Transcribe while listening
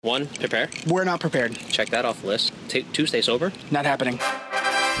1, prepare. We're not prepared. Check that off the list. 2, stay sober. Not happening.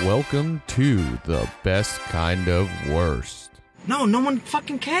 Welcome to the best kind of worst. No one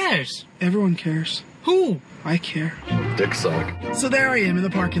fucking cares. Everyone cares. Who? I care. Dick suck. So there I am in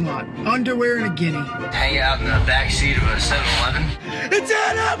the parking lot. Underwear and a guinea. Hang out in the backseat of a 7-Eleven. It's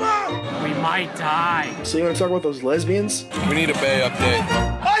animal! We might die. So you want to talk about those lesbians? We need a Bay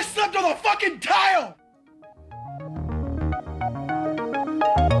update. I slept on the fucking tile!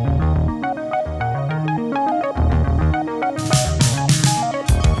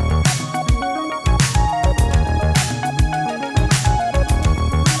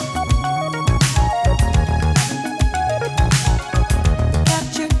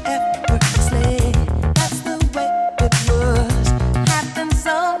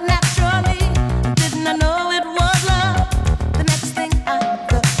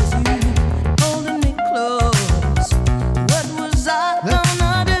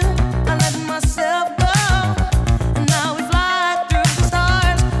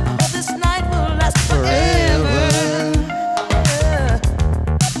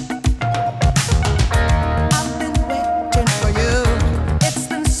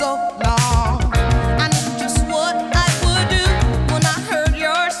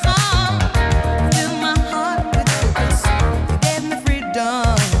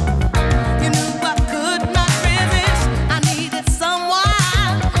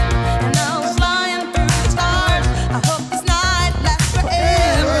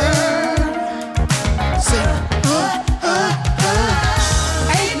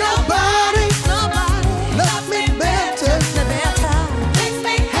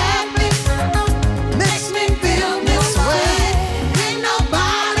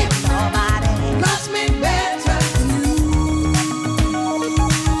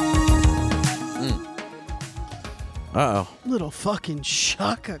 Little fucking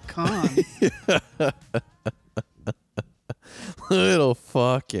Shaka Khan. Little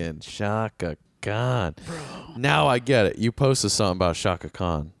fucking Shaka Khan. Bro. Now I get it. You posted something about Shaka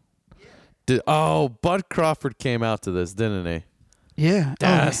Khan. Bud Crawford came out to this, didn't he? Yeah.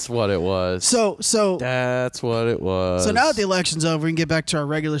 That's what it was. So that's what it was. So now that the election's over, we can get back to our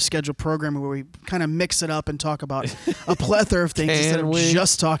regular scheduled programming where we kind of mix it up and talk about a plethora of things instead of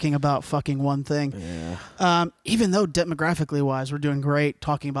just talking about fucking one thing. Yeah. Even though demographically wise, we're doing great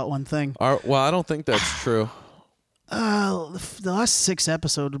talking about one thing. Well, I don't think that's true. The last 6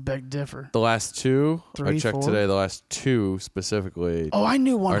 episodes beg differ. The last 2, 3, I checked 4? today, the last 2 specifically Oh, I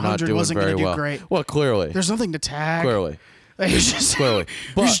knew are not 100 doing wasn't very going to do well. great. Well, clearly. There's nothing to tag. Clearly. It's just, Clearly.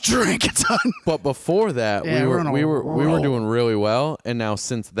 But, just drink a ton. But before that, Yeah, we were roll. doing really well, and now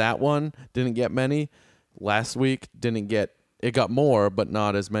since that one didn't get many, last week it got more, but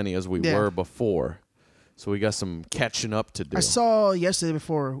not as many as we were before. So we got some catching up to do. I saw yesterday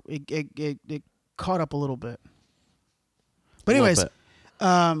before it caught up a little bit. But anyways,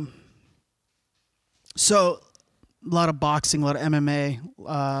 so a lot of boxing, a lot of MMA.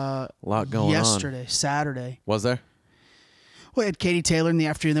 A lot going on. Yesterday, Saturday. Was there? We had Katie Taylor in the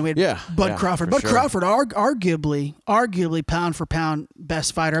afternoon. Then we had Bud Crawford. For Bud sure. Crawford, arguably pound for pound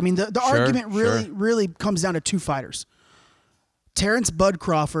best fighter. I mean, the argument really comes down to 2 fighters: Terrence Bud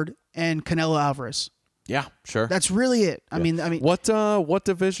Crawford and Canelo Alvarez. Yeah, sure. That's really it. I mean, what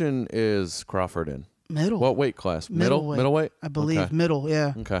division is Crawford in? Middle. What weight class? Middleweight? I believe. Okay. Middle,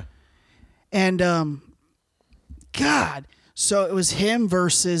 yeah. Okay. And God, so it was him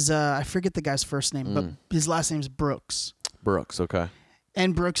versus I forget the guy's first name, but his last name's Brooks. Brooks, okay.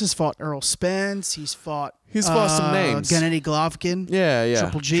 And Brooks has fought Errol Spence. He's fought some names. Gennady Golovkin. Yeah.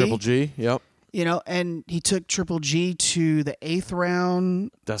 Triple G. Yep. You know, and he took Triple G to the 8th round.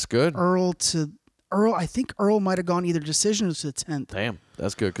 That's good. I think Earl might have gone either decision or to the 10th. Damn,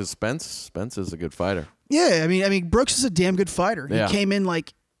 that's good because Spence is a good fighter. Yeah, I mean, Brooks is a damn good fighter. Yeah. He came in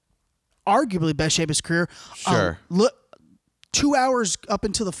like arguably best shape of his career. Sure. Look, 2 hours up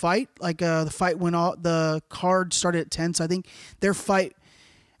until the fight, the fight went off. The card started at 10, so I think their fight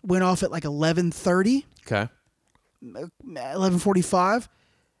went off at like 11:30. Okay. 11:45.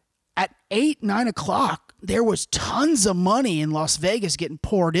 At 8, 9 o'clock, there was tons of money in Las Vegas getting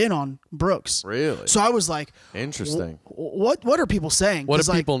poured in on Brooks. Really? So I was like, interesting. What are people saying? What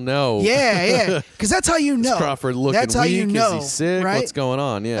do people know? Yeah. Because that's how you know. Is Crawford looking that's how weak? You know, is he sick? right? What's going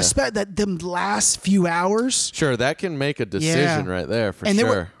on? Yeah. That them last few hours. Sure, that can make a decision right there for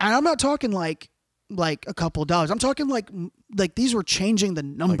sure. And I'm not talking like a couple of dollars. I'm talking like these were changing the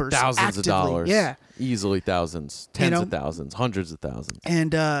numbers. Like thousands actively. of dollars. Yeah. Easily thousands. Tens of thousands. Hundreds of thousands.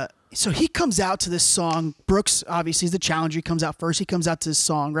 And so he comes out to this song. Brooks, obviously, is the challenger. He comes out first. He comes out to this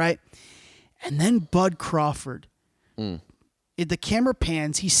song, right? And then Bud Crawford the camera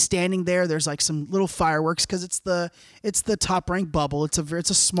pans. He's standing there. There's like some little fireworks because it's the Top Rank bubble. It's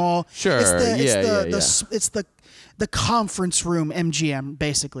a small. Sure. It's the conference room MGM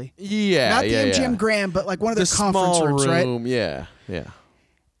basically. Yeah. Not the MGM Grand, but like one of the conference small rooms, room, right? Yeah. Yeah.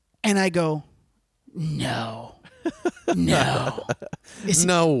 And I go, no.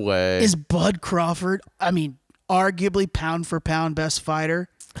 No way. Is Bud Crawford, I mean, arguably pound for pound best fighter,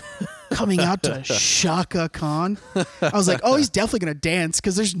 coming out to Shaka Khan? I was like, oh, he's definitely going to dance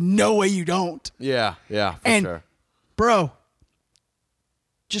because there's no way you don't. Yeah, for sure. Bro,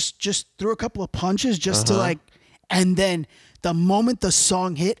 just threw a couple of punches just to like, and then the moment the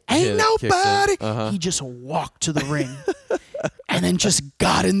song hit, ain't nobody, he just walked to the ring and then just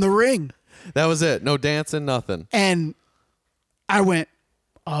got in the ring. That was it. No dancing, nothing. And I went,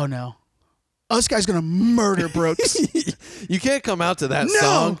 oh no. Oh, this guy's going to murder Brooks. You can't come out to that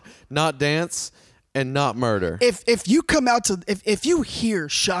song, not dance, and not murder. If you come out to, if you hear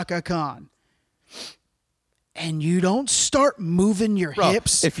Shaka Khan and you don't start moving your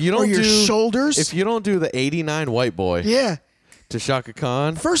hips if you don't or your shoulders. If you don't do the 89 white boy to Shaka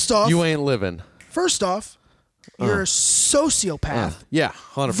Khan, first off, you ain't living. First off, you're a sociopath. Yeah,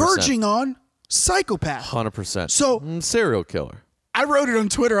 100%. Verging on psychopath. 100%. So serial killer. I wrote it on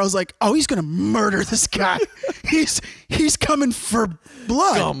Twitter. I was like, oh, he's going to murder this guy. he's coming for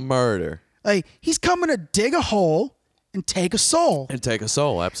blood. Gonna murder. Like, he's coming to dig a hole and take a soul.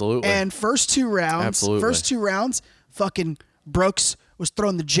 Absolutely. And first two rounds, fucking Brooks was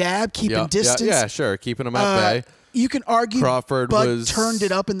throwing the jab, keeping distance. Yeah, sure. Keeping him at bay. You can argue Crawford Bud turned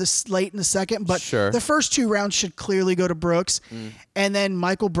it up in the late in the second, but the first two rounds should clearly go to Brooks. And then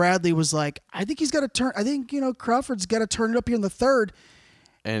Michael Bradley was like, I think he's got to turn. I think, Crawford's got to turn it up here in the third.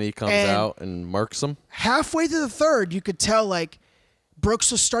 And he comes out and murks him. Halfway through the third, you could tell like Brooks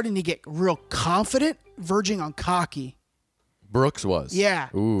was starting to get real confident, verging on cocky. Brooks was. Yeah.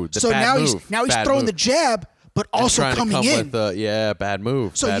 Ooh, so now he's throwing the jab, but also coming in. With bad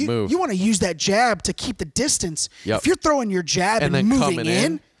move. So bad move. You want to use that jab to keep the distance. Yep. If you're throwing your jab and then moving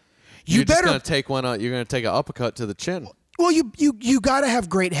in, you're just gonna take one out. You're gonna take an uppercut to the chin. Well, you got to have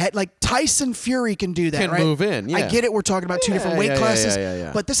great head. Like Tyson Fury can do that, can right? Move in. Yeah. I get it. We're talking about two different weight classes,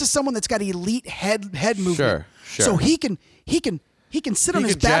 yeah. but this is someone that's got elite head movement. Sure. So he can sit on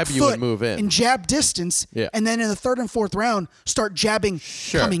his back foot and jab distance, and then in the third and fourth round start jabbing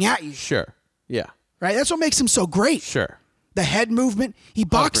coming at you. Sure. Yeah. Right. That's what makes him so great. Sure. The head movement. He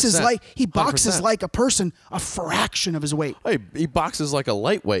boxes 100%. like a person a fraction of his weight. He boxes like a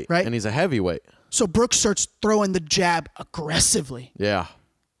lightweight, right? And he's a heavyweight. So Brooks starts throwing the jab aggressively. Yeah.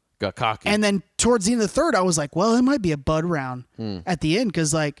 Got cocky. And then towards the end of the third, I was like, well, it might be a Bud round at the end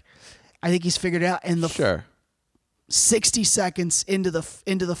because, like, I think he's figured it out. And the 60 seconds into the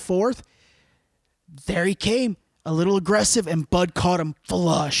fourth, there he came, a little aggressive, and Bud caught him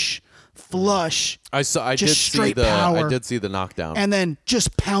flush. I did see the knockdown, and then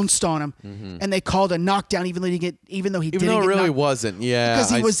just pounced on him, and they called a knockdown, even though he didn't. It really wasn't,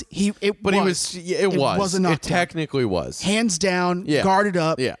 because it was a knockdown. It technically was hands down, guarded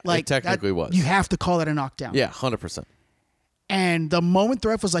up. Yeah, like it technically was. You have to call that a knockdown. Yeah, 100%. And the moment the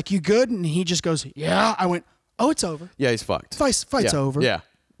ref was like, "You good?" and he just goes, "Yeah," I went, "Oh, it's over." Yeah, he's fucked. Fight's over. Yeah.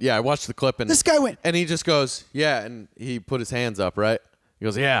 I watched the clip, and this guy went, and he just goes, "Yeah," and he put his hands up, right? He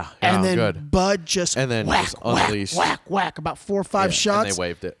goes, yeah, and then good. Bud just just unleashed, whack, about 4 or 5 shots, and they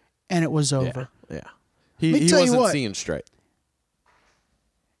waved it, and it was over. Yeah. He wasn't seeing straight.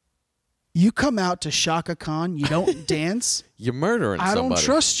 You come out to Shaka Khan, you don't dance. You're murdering somebody. I don't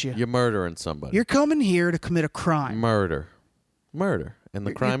trust you. You're murdering somebody. You're coming here to commit a crime. Murder, and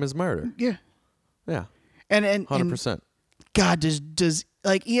the crime is murder. Yeah. And 100%. God, does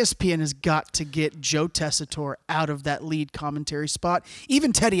like ESPN has got to get Joe Tessitore out of that lead commentary spot.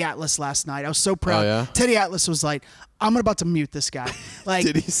 Even Teddy Atlas last night, I was so proud. Oh, yeah? Teddy Atlas was like, "I'm about to mute this guy." Like,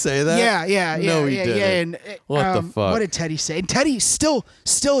 did he say that? Yeah. No, he didn't. And, what the fuck? What did Teddy say? And Teddy still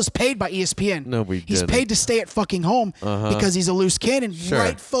is paid by ESPN. No, he He's didn't. paid to stay at fucking home because he's a loose cannon. Sure.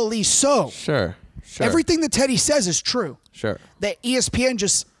 Rightfully so. Sure. Everything that Teddy says is true. Sure. That ESPN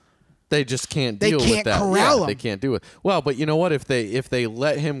just. They just can't deal with that. Corral him. They can't do it. Well, but you know what? If they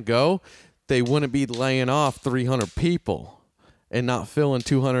let him go, they wouldn't be laying off 300 people and not filling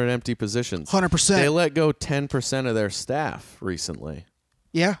 200 empty positions. 100%. They let go 10% of their staff recently.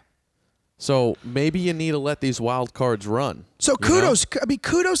 Yeah. So maybe you need to let these wild cards run. So kudos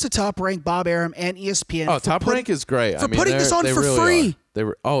to Top Rank, Bob Arum, and ESPN. Oh, Top Rank is great. For putting this on for free. They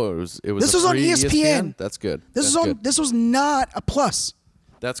were. Oh, it was. This was on ESPN. That's good. This was not a plus.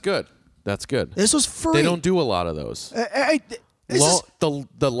 That's good. That's good. This was free. They don't do a lot of those.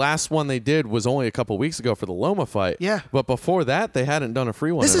 The last one they did was only a couple weeks ago for the Loma fight. Yeah. But before that, they hadn't done a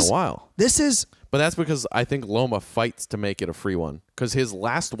free one in a while. But that's because I think Loma fights to make it a free one. Because his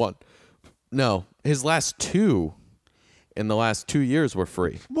last two in the last 2 years were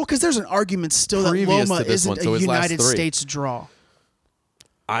free. Well, because there's an argument still Previous that Loma to this isn't one, so a his last United three. States draw.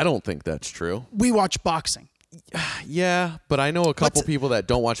 I don't think that's true. We watch boxing. Yeah, but I know a couple people that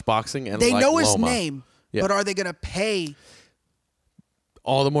don't watch boxing and they like know his Loma. name, Yeah. but are they going to pay?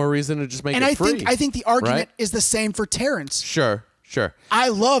 All the more reason to just make And it free. I think the argument right? is the same for Terrence. Sure. I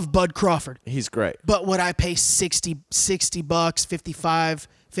love Bud Crawford. He's great. But would I pay $60, $55,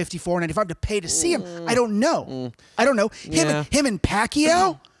 $54.95 to pay to see him? I don't know. I don't know. Him and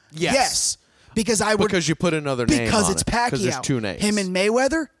Pacquiao? Yes. Because I would. Because you put another name Because on it's it. Pacquiao. Because there's two names. Him and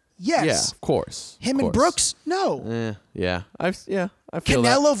Mayweather? Yes. Yeah, of course. Him and Brooks? No. Yeah. I feel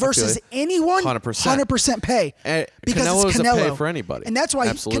Canelo that. versus anyone? 100%. 100% pay. Because Canelo's it's Canelo. a pay for anybody. And that's why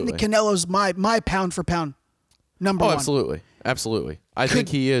Absolutely. Canelo's my pound for pound number one. Absolutely. I think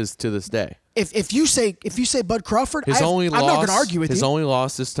he is to this day. If you say Bud Crawford, I'm not going to argue with you. His only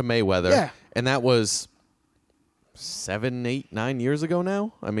loss is to Mayweather. Yeah. And that was 7, 8, 9 years ago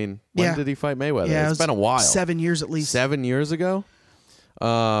now. I mean, when did he fight Mayweather? Yeah, it's been a while. 7 years at least. 7 years ago?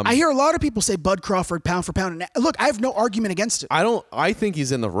 I hear a lot of people say Bud Crawford pound for pound. And look, I have no argument against it. I think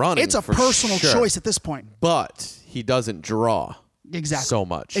he's in the running. It's a for personal sure. choice at this point. But he doesn't draw so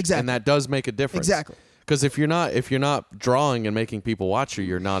much. Exactly. And that does make a difference. Exactly. Because if you're not drawing and making people watch you,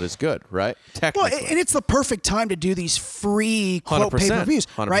 you're not as good, right? Technically. Well, and it's the perfect time to do these free quote 100%, pay-per-views,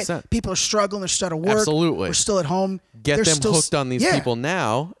 right? 100%. People are struggling. They're still out of work. Absolutely. We're still at home. Get They're them still hooked on these people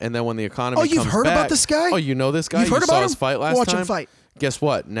now, and then when the economy comes you've heard back, about this guy? Oh, you know this guy? You've heard you about saw him? his fight last Watch time? him fight. Guess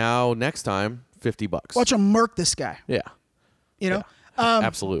what? Now, next time, $50. Watch him murk this guy. Yeah. You know?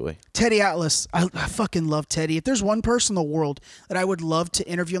 Absolutely. Teddy Atlas. I fucking love Teddy. If there's one person in the world that I would love to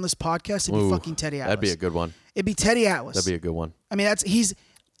interview on this podcast, it'd be fucking Teddy Atlas. That'd be a good one. It'd be Teddy Atlas. That'd be a good one. I mean, he's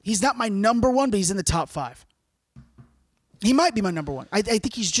not my number one, but he's in the top 5. He might be my number one. I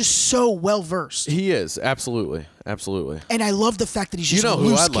think he's just so well versed. He is. Absolutely. Absolutely. And I love the fact that he's just you know who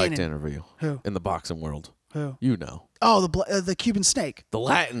loose I'd like cannon. to interview? Who? In the boxing world. Who? You know. Oh, the Cuban snake. The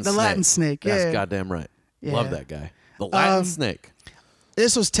Latin snake. The Latin snake. Yeah. That's goddamn right. Yeah. Love that guy. The Latin snake.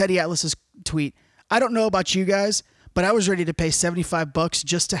 This was Teddy Atlas's tweet. I don't know about you guys, but I was ready to pay $75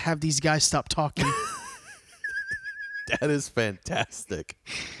 just to have these guys stop talking. That is fantastic.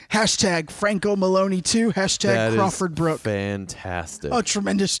 Hashtag Franco Maloney 2. Hashtag That Crawford is Brook. fantastic. Oh,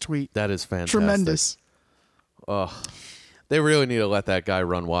 tremendous tweet. That is fantastic. Tremendous. They really need to let that guy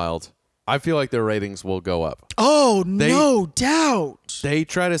run wild. I feel like their ratings will go up. Oh, no doubt. They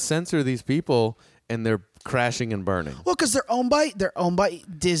try to censor these people, and they're crashing and burning. Well, because they're owned by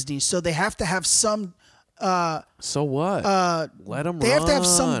Disney, so they have to have some. So what? Let them. They have to have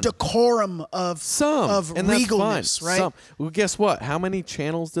some decorum of and that's regalness, fine. right? Some. Well, guess what? How many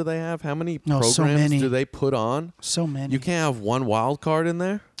channels do they have? How many programs so many. do they put on? So many. You can't have one wild card in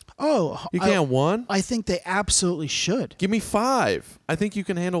there. Oh, You can't have one. I think they absolutely should. Give me 5. I think you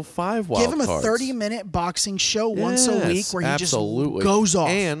can handle 5 wild Give him cards. a 30-minute boxing show once a week where he absolutely. just goes off.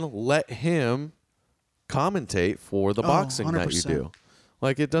 And let him commentate for the boxing that you 100%. do.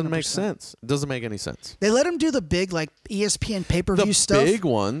 Like, it doesn't make sense. It doesn't make any sense. They let him do the big, like, ESPN pay-per-view The stuff. big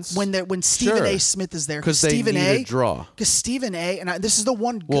ones. When Stephen Sure. A. Smith is there. Because they Stephen need A. a draw. Because Stephen A. and this is the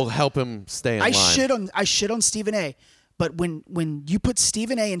one. Will help him stay in I line. shit on Stephen A. But when you put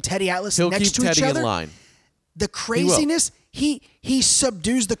Stephen A. and Teddy Atlas He'll next keep to Teddy each other, in line. the craziness, he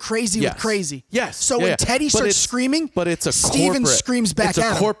subdues the crazy Yes. with crazy. Yes. So Yeah, when yeah. Teddy But starts it's- screaming, but it's a Steven corporate, screams back it's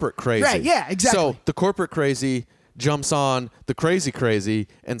at a him. corporate crazy. Right, yeah, exactly. So the corporate crazy jumps on the crazy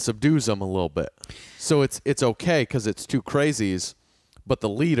and subdues them a little bit. So it's okay because it's two crazies, but the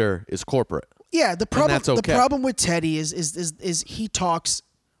leader is corporate. Yeah, the problem that's okay. the problem with Teddy is he talks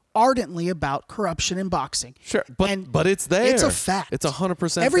ardently about corruption in boxing. Sure, but it's there. It's a fact. It's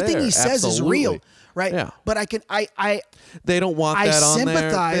 100% Everything there. he says Absolutely. is real, right? Yeah. But I They don't want that on there.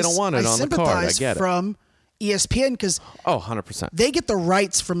 sympathize. They don't want it on the card. I get it. From ESPN because 100%. they get the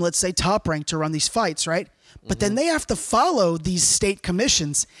rights from, let's say, Top Rank to run these fights, right? But then they have to follow these state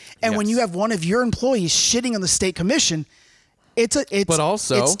commissions, and when Yes. you have one of your employees shitting on the state commission, it's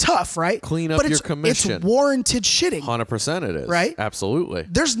tough, right? clean up but your it's, commission. It's warranted shitting. 100% it is. Right? Absolutely.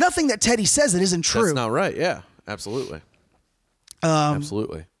 There's nothing that Teddy says that isn't true. That's not right. Yeah, absolutely.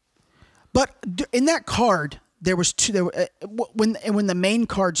 Absolutely. But in that card, there was two. There were, when the main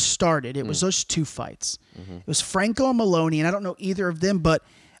card started, it was those two fights. It was Franco and Maloney, and I don't know either of them, but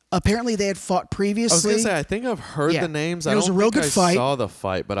Apparently, they had fought previously. I was going to say, I think I've heard the names. It was a real good fight. Saw the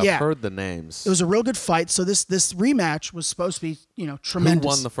fight, but I've heard the names. It was a real good fight. So this rematch was supposed to be, tremendous. Who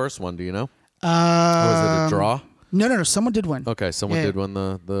won the first one? Do you know? Was it a draw? No. Someone did win. Okay, someone did win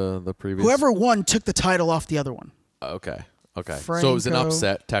the previous. Whoever won took the title off the other one. Okay. Franco. So it was an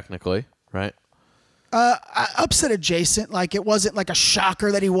upset, technically, right? Upset adjacent. Like, it wasn't like a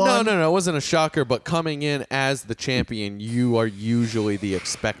shocker that he won. No. It wasn't a shocker, but coming in as the champion, you are usually the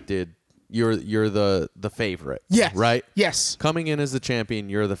expected. You're the favorite. Yes. Right? Yes. Coming in as the champion,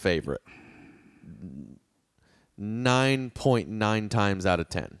 you're the favorite. 9.9 times out of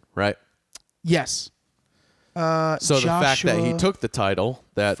 10, right? Yes. So the fact that he took the title,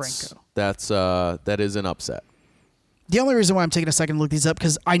 that is an upset. The only reason why I'm taking a second to look these up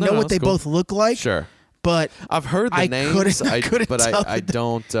because I know what they both look like. Sure. But I've heard the names. I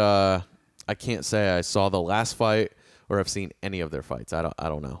don't. I can't say I saw the last fight or I've seen any of their fights. I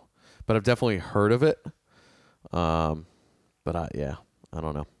don't know, but I've definitely heard of it. But I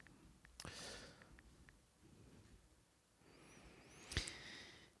don't know.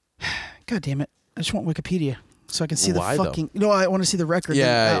 God damn it! I just want Wikipedia so I can see Why, the fucking. No, I want to see the record.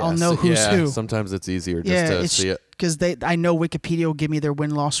 I'll know who's who. Sometimes it's easier just to see it because I know Wikipedia will give me their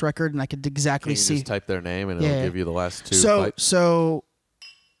win-loss record, and I could exactly see. Just type their name and it'll give you the last two fights.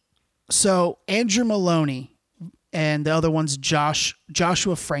 So Andrew Maloney and the other one's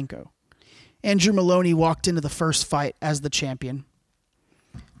Joshua Franco. Andrew Maloney walked into the first fight as the champion.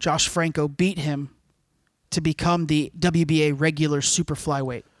 Josh Franco beat him to become the WBA regular super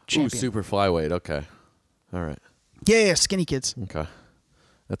flyweight champion. Ooh, super flyweight. Okay. All right. Yeah, skinny kids. Okay.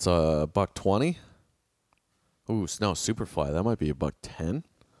 That's a $120. Ooh, no, super fly. That might be a $110.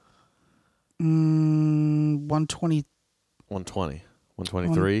 120. 120.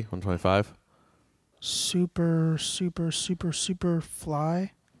 123, 125. Super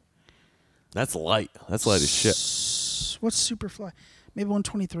fly. That's light. That's light as shit. What's super fly? Maybe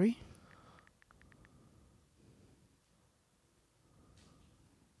 123?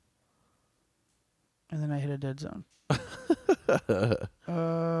 And then I hit a dead zone.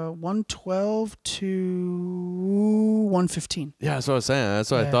 112 to 115. Yeah, that's what I was saying.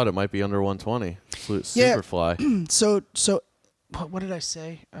 That's why I thought it might be under 120. Super fly. So what did I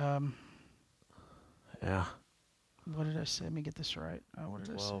say? Yeah. What did I say? Let me get this right. What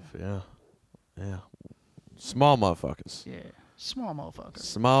did 12, I say? Yeah. Small motherfuckers. Yeah. Small motherfuckers.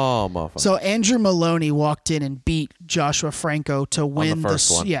 Small motherfuckers. So Andrew Maloney walked in and beat Joshua Franco to win the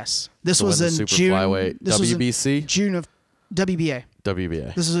first one. Yes. This was in super June. Flyweight. This WBC? Was in June of WBA.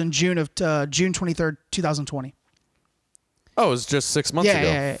 WBA. This was in June 23rd, 2020. Oh, it was just 6 months ago.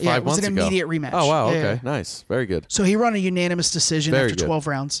 Yeah. 5 months ago. It was an immediate rematch. Oh, wow. Yeah, Okay. yeah. Nice. Very good. So he won a unanimous decision after 12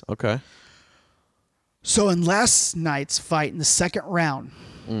 rounds. Okay. So in last night's fight, in the second round,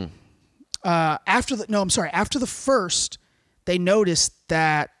 after the first, they noticed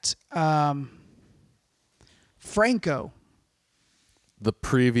that Franco, the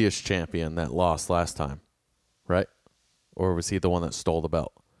previous champion that lost last time, right? Or was he the one that stole the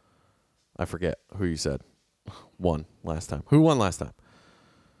belt? I forget who you said won last time. Who won last time?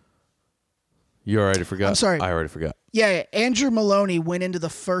 You already forgot? I'm sorry. I already forgot. Yeah. Andrew Maloney went into the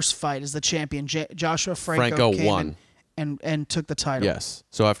first fight as the champion. Joshua Franco came won and took the title. Yes.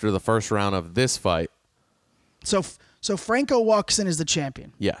 So after the first round of this fight. So Franco walks in as the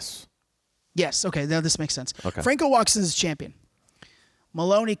champion. Yes. Yes. Okay. Now this makes sense. Okay. Franco walks in as champion.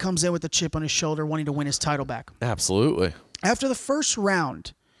 Maloney comes in with a chip on his shoulder, wanting to win his title back. Absolutely. After the first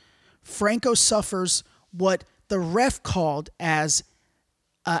round, Franco suffers what the ref called as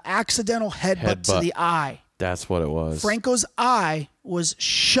an accidental headbutt to the eye. That's what it was. Franco's eye was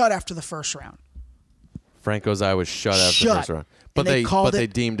shut after the first round. Franco's eye was shut after the first round. But they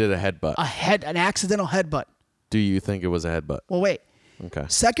deemed it a headbutt. An accidental headbutt. Do you think it was a headbutt? Well, wait. Okay.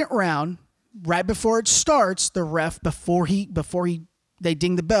 Second round, right before it starts, the ref they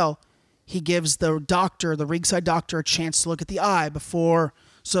ding the bell, he gives the ringside doctor, a chance to look at the eye before.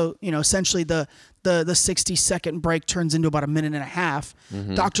 So, essentially the 60-second break turns into about a minute and a half.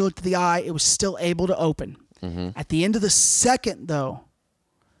 Mm-hmm. Doctor looked at the eye. It was still able to open. Mm-hmm. At the end of the second, though,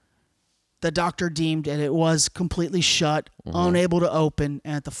 the doctor deemed that it was completely shut, unable to open,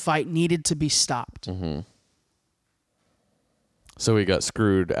 and that the fight needed to be stopped. Mm-hmm. So he got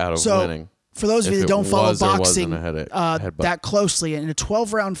screwed out of winning. For those of you that don't follow boxing that closely, in a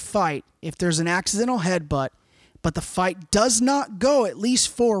 12-round fight, if there's an accidental headbutt, but the fight does not go at least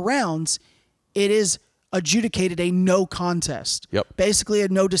 4 rounds, it is adjudicated a no contest. Yep. Basically a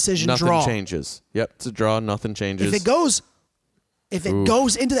no decision draw. Nothing changes. Yep, it's a draw. Nothing changes. If it goes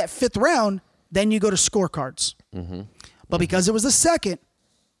into that 5th round, then you go to scorecards. Mm-hmm. But because it was the second,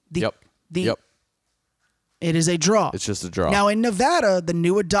 Yep. It is a draw. It's just a draw. Now, in Nevada, the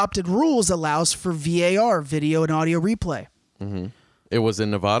new adopted rules allows for VAR, video and audio replay. Mm-hmm. It was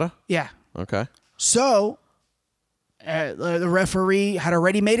in Nevada? Yeah. Okay. So, the referee had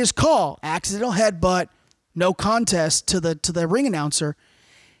already made his call. Accidental headbutt, no contest to the ring announcer.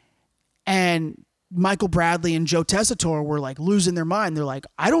 And Michael Bradley and Joe Tessitore were like losing their mind. They're like,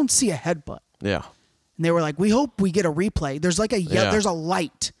 I don't see a headbutt. Yeah. And they were like, we hope we get a replay. There's like there's a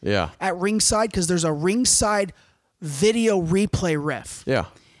light at ringside because there's a ringside video replay ref. Yeah.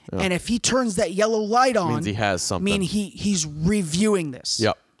 And if he turns that yellow light on, means he has something. He's reviewing this.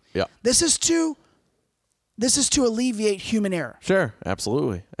 Yep. This is to alleviate human error. Sure,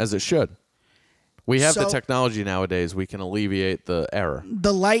 absolutely, as it should. We have the technology nowadays. We can alleviate the error.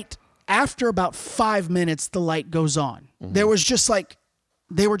 The light, after about 5 minutes, the light goes on. Mm-hmm. There was just like,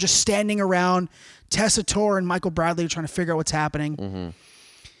 they were just standing around. Tessitore and Michael Bradley were trying to figure out what's happening. Mm-hmm.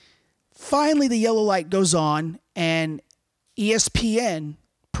 Finally, the yellow light goes on, and ESPN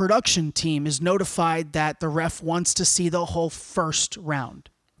production team is notified that the ref wants to see the whole first round.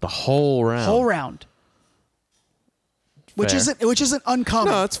 The whole round. Which isn't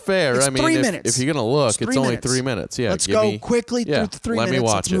uncommon. No, it's fair. It's 3 minutes. If you're gonna look, it's only minutes. 3 minutes. Yeah. Let's go quickly through 3 minutes. Let me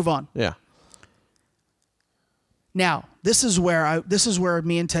watch Let's move on. Yeah. Now, this is where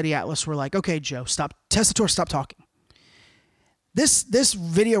me and Teddy Atlas were like, okay, Joe, stop. Tessitore, stop talking. This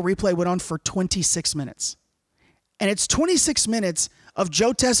video replay went on for 26 minutes. And it's 26 minutes of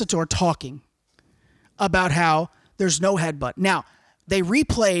Joe Tessitore talking about how there's no headbutt. Now, they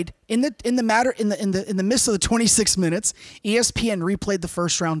replayed in the midst of the 26 minutes, ESPN replayed the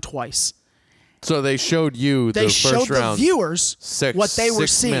first round twice. So they showed you the first round. They showed the viewers what they were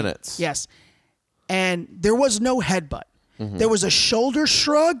seeing. 6 minutes. Yes. And there was no headbutt. Mm-hmm. There was a shoulder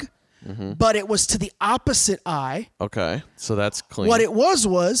shrug, but it was to the opposite eye. Okay. So that's clean. What it was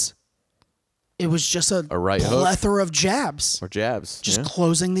it was just a right plethora of jabs. Or jabs. Just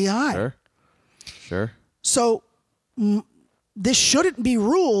closing the eye. Sure. So this shouldn't be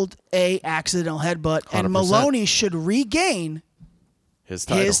ruled a accidental headbutt, 100%. and Maloney should regain his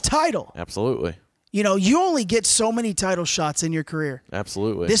title. Absolutely. You know, you only get so many title shots in your career.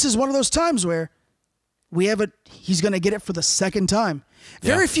 Absolutely. This is one of those times where he's going to get it for the second time.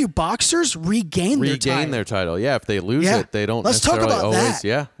 Very few boxers regain their title. Yeah, if they lose it, they don't Let's talk necessarily about always. that.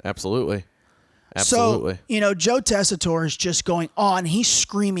 Yeah, absolutely. So, Joe Tessitore is just going on. He's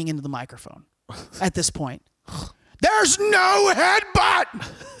screaming into the microphone at this point. There's no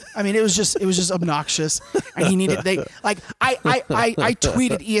headbutt. I mean, it was just obnoxious, and he needed. I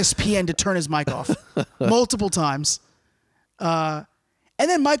tweeted ESPN to turn his mic off multiple times, and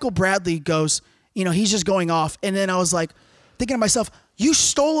then Michael Bradley goes, he's just going off, and then I was like, thinking to myself, you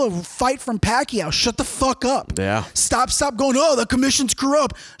stole a fight from Pacquiao. Shut the fuck up. Yeah. Stop going. Oh, the commission's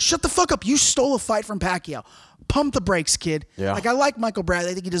corrupt. Shut the fuck up. You stole a fight from Pacquiao. Pump the brakes, kid. Yeah. I like Michael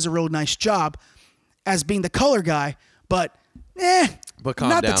Bradley. I think he does a real nice job as being the color guy, but calm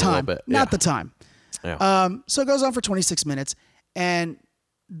not down the time. a little bit. Not the time. Yeah. So it goes on for 26 minutes, and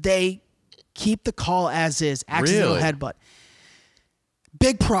they keep the call as is. Accidental headbutt.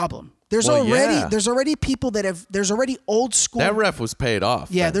 Big problem. There's already people that have. There's already old school. That ref was paid off.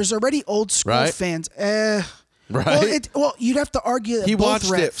 Yeah, then. There's already old school fans. Right. Well, you'd have to argue that he both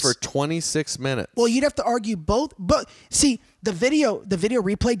watched refs, it for 26 minutes. Well, you'd have to argue both. But see, the video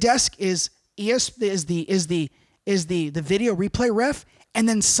replay desk is the video replay ref, and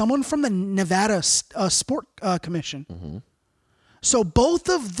then someone from the Nevada Sport Commission. Mm-hmm. So both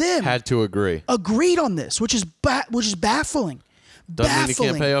of them had to agreed on this, which is baffling. Doesn't mean you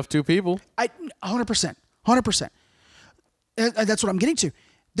can't pay off two people. 100%. That's what I'm getting to.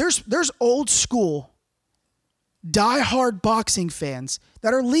 There's old school, diehard boxing fans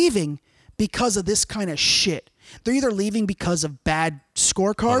that are leaving because of this kind of shit. They're either leaving because of bad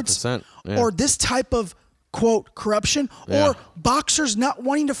scorecards or this type of, quote, corruption, or boxers not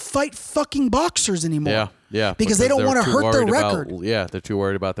wanting to fight fucking boxers anymore. Yeah. Because they don't want to hurt their record. They're too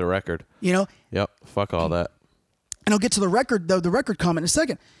worried about their record. Yep. Fuck all that. And I'll get to the record comment in a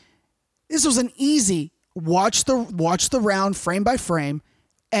second. This was an easy watch the round frame by frame,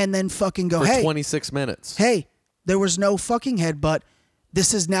 and then fucking go, for 26 minutes. Hey, there was no fucking headbutt.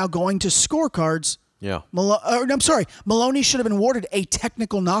 This is now going to scorecards. Yeah. I'm sorry. Maloney should have been awarded a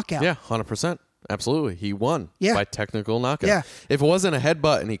technical knockout. Yeah, 100%. Absolutely. He won by technical knockout. Yeah. If it wasn't a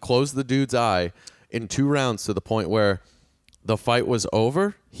headbutt and he closed the dude's eye in 2 rounds to the point where the fight was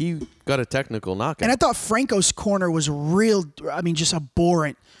over, he got a technical knockout. And I thought Franco's corner was just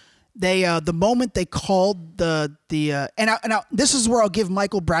abhorrent. the moment they called and this is where I'll give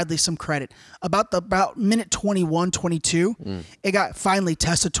Michael Bradley some credit. About minute 21, 22, it got finally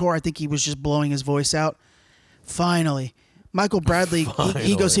Tessitore. I think he was just blowing his voice out. Finally, Michael Bradley,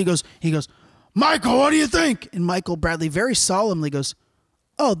 he goes, Michael, what do you think? And Michael Bradley very solemnly goes,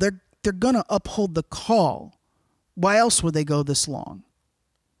 oh, they're gonna uphold the call. Why else would they go this long?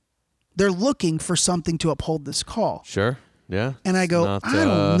 They're looking for something to uphold this call. Sure. Yeah. And I go, I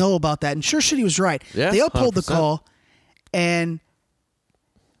don't know about that. And sure shit, he was right. Yeah, they uphold 100%. the call, and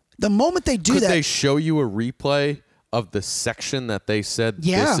the moment they do Could that, they show you a replay of the section that they said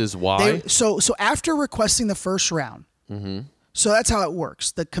this is why? So after requesting the first round, so that's how it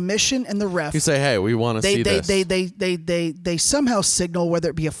works. The commission and the ref. You say, hey, we want to see this. They somehow signal, whether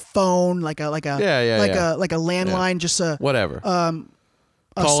it be a phone, like a landline, just a whatever.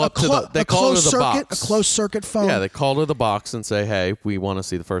 A closed circuit phone. Yeah, they call to the box and say, hey, we want to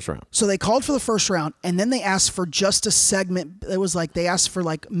see the first round. So they called for the first round, and then they asked for just a segment. It was like they asked for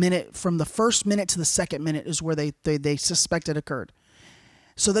like minute from the first minute to the second minute is where they suspected occurred.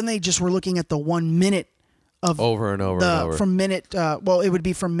 So then they just were looking at the 1 minute of over and over from minute. It would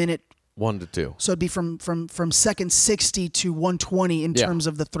be from minute 1 to 2. So it'd be from second 60 to 120 in terms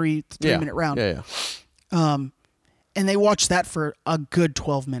of the three minute round. Yeah. And they watched that for a good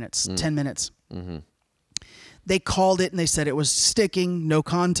 12 minutes, 10 minutes. Mm-hmm. They called it and they said it was sticking, no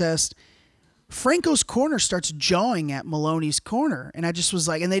contest. Franco's corner starts jawing at Maloney's corner, and I just was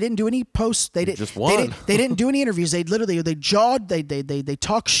like, and they didn't do any posts. They didn't. Just won. They didn't do any interviews. They jawed. They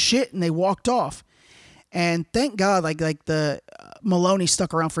talked shit and they walked off. And thank God, like the Maloney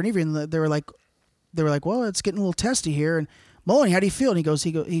stuck around for an interview, and they were like, well, it's getting a little testy here. And Maloney, how do you feel? And he goes,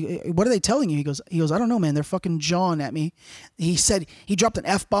 what are they telling you? He goes, I don't know, man. They're fucking jawing at me. He said he dropped an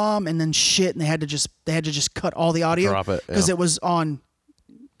F-bomb and then shit, and they had to just cut all the audio because it was on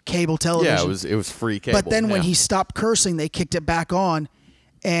cable television. Yeah, it was free cable. But then when he stopped cursing, they kicked it back on,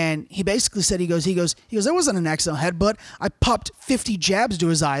 and he basically said, he goes, there wasn't an accidental headbutt. I popped 50 jabs to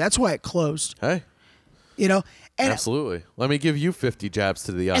his eye. That's why it closed. Hey. And absolutely. Let me give you 50 jabs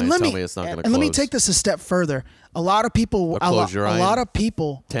to the eye and tell me it's not going to close. And let me take this a step further. A lot of people, 10.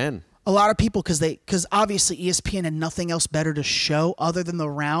 A lot of people, because obviously ESPN had nothing else better to show other than the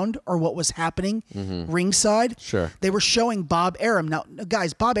round or what was happening ringside. Sure. They were showing Bob Arum. Now,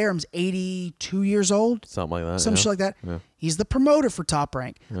 guys, Bob Arum's 82 years old. Something like that. Some shit like that. Yeah. He's the promoter for Top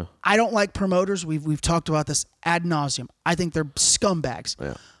Rank. Yeah. I don't like promoters. We've talked about this ad nauseum. I think they're scumbags.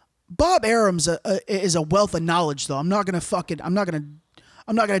 Yeah. Bob Arum's is a wealth of knowledge, though. I'm not gonna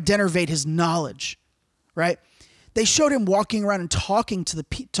denervate his knowledge, right? They showed him walking around and talking to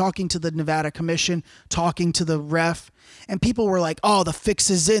the Nevada Commission, talking to the ref, and people were like, "Oh, the fix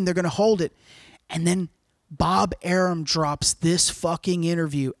is in. They're gonna hold it." And then Bob Arum drops this fucking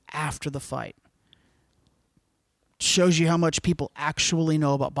interview after the fight. Shows you how much people actually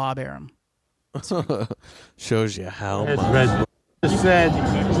know about Bob Arum. Shows you how much. Said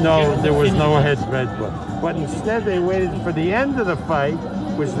no, there was no head red blood. But instead they waited for the end of the fight,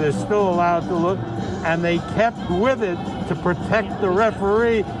 which they're still allowed to look, and they kept with it to protect the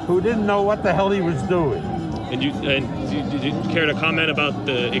referee who didn't know what the hell he was doing. And did you care to comment about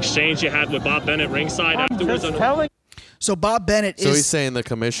the exchange you had with Bob Bennett ringside afterwards? So Bob Bennett So he's saying the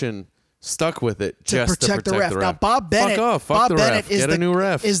commission stuck with it to just protect the ref. the ref. Now Bob Bennett, Fuck the Bennett ref. Get a new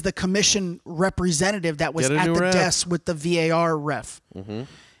ref. is the commission representative that was at the desk with the VAR ref. Mm-hmm.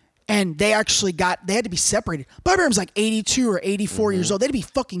 And they actually they had to be separated. Bob Arum's like 82 or 84 years old. They had to be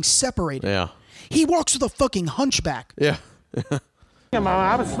fucking separated. Yeah. He walks with a fucking hunchback. Yeah. I'm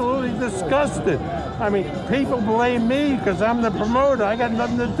absolutely disgusted. I mean, people blame me because I'm the promoter. I got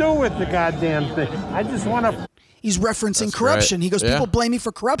nothing to do with the goddamn thing. I just want to... He's referencing corruption. Right. He goes, people blame me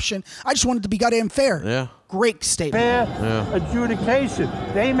for corruption. I just wanted to be goddamn fair. Yeah. Great statement. Fair adjudication.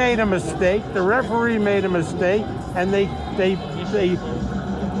 They made a mistake. The referee made a mistake, and they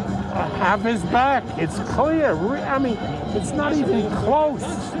have his back. It's clear. I mean, it's not even close.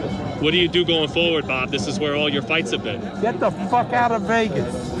 What do you do going forward, Bob? This is where all your fights have been. Get the fuck out of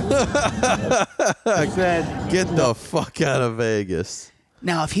Vegas. Get the fuck out of Vegas.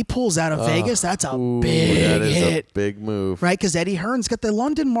 Now, if he pulls out of Vegas, that's a big hit. A big move. Right? Because Eddie Hearn's got the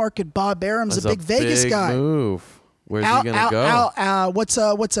London market. Bob Arum's a big Vegas guy. Move. Where's he going to go? What's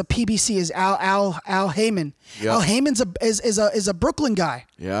a PBC is Al Heyman. Yep. Al Heyman's is a Brooklyn guy.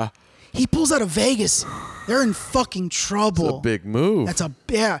 Yeah. He pulls out of Vegas. They're in fucking trouble. That's a big move.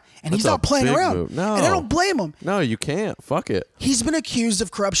 And he's not playing around. Move. No. And I don't blame him. No, you can't. Fuck it. He's been accused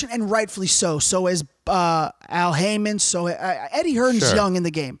of corruption, and rightfully so. So is Al Heyman. So Eddie Hearn's young in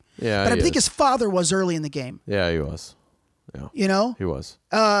the game. Yeah, but I think his father was early in the game. Yeah, he was. Yeah. You know? He was.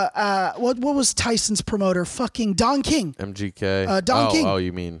 What was Tyson's promoter? Fucking Don King. MGK. Don King. Oh,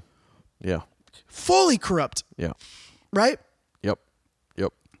 you mean, yeah. Fully corrupt. Yeah. Right? Yep.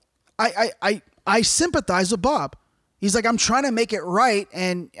 I sympathize with Bob. He's like, I'm trying to make it right.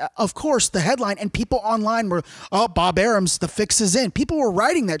 And of course, the headline and people online were, oh, Bob Arum's, the fix is in. People were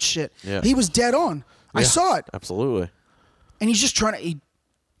writing that shit. Yeah. He was dead on. I saw it. Absolutely. And he's just trying to,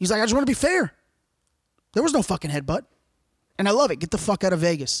 he's like, I just want to be fair. There was no fucking headbutt. And I love it. Get the fuck out of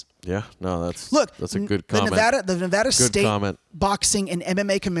Vegas. Yeah. No, that's a good the comment. The Nevada good State comment. Boxing and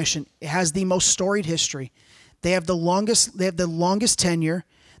MMA Commission has the most storied history. They have the longest tenure.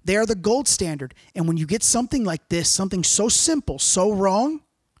 They are the gold standard. And when you get something like this, something so simple, so wrong,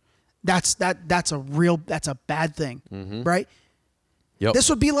 that's a bad thing, right? Yep. This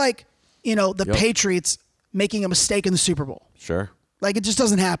would be like, the Patriots making a mistake in the Super Bowl. Sure. Like, it just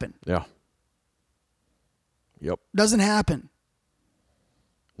doesn't happen. Yeah. Yep. Doesn't happen.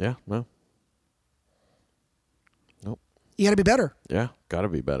 Yeah. No. Nope. You got to be better. Yeah. Got to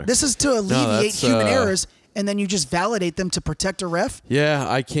be better. This is to alleviate human errors, and then you just validate them to protect a ref. Yeah,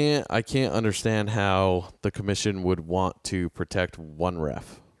 I can't understand how the commission would want to protect one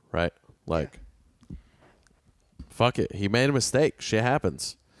ref, right? Like, fuck it. He made a mistake. Shit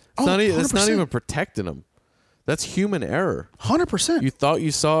happens. It's not even protecting him. That's human error. 100%. You thought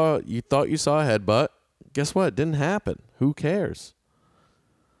you saw a headbutt. Guess what? It didn't happen. Who cares?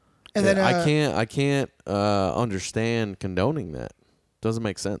 And then I can't understand condoning that. Doesn't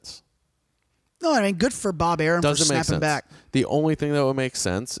make sense. No, I mean, good for Bob Arum for snapping back. The only thing that would make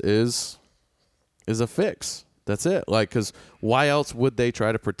sense is a fix. That's it. Like, because why else would they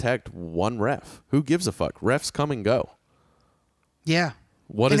try to protect one ref? Who gives a fuck? Refs come and go. Yeah.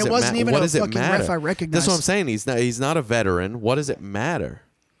 What does it wasn't even what a does it fucking matter? ref I recognized. That's what I'm saying. He's not a veteran. What does it matter?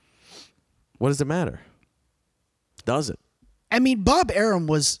 What does it matter? Does it? I mean, Bob Arum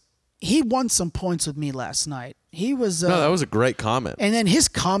he won some points with me last night. He was no, that was a great comment. And then his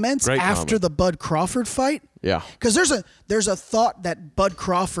comments after the Bud Crawford fight. Yeah. Because there's a thought that Bud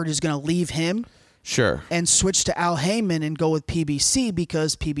Crawford is going to leave him. Sure. And switch to Al Heyman and go with PBC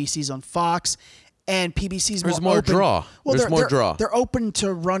because PBC's on Fox and PBC's more open. draw. Well, There's more draw. They're open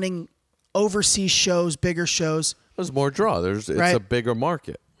to running overseas shows, bigger shows. There's more draw. It's right? a bigger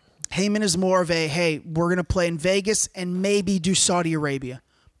market. Heyman is more of a, hey, we're going to play in Vegas and maybe do Saudi Arabia.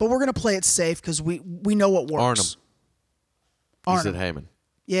 But we're going to play it safe because we know what works. Arnhem. He said Heyman.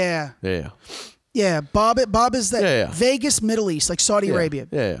 Yeah. Yeah. Yeah. Bob is that Vegas, Middle East, like Saudi Arabia.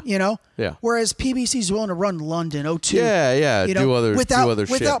 Yeah. You know? Yeah. Whereas PBC's willing to run London, O2. Yeah. You know, do other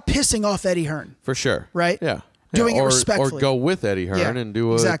without pissing off Eddie Hearn. For sure. Right? Yeah. Doing it respectfully. Or go with Eddie Hearn and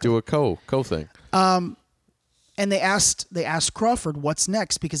do a co thing. And they asked Crawford what's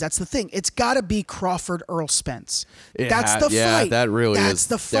next because that's the thing. It's got to be Crawford Earl Spence. That's the fight. That really that's is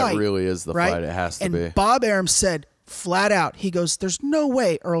the fight. That really is the right? fight. It has to and be. And Bob Arum said flat out, he goes, "There's no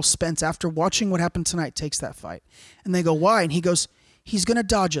way Earl Spence, after watching what happened tonight, takes that fight." And they go, "Why?" And he goes, "He's going to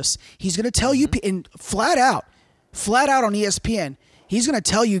dodge us. He's going to tell you, and flat out on ESPN." He's going to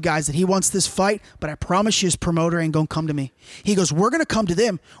tell you guys that he wants this fight, but I promise you his promoter ain't going to come to me. He goes, we're going to come to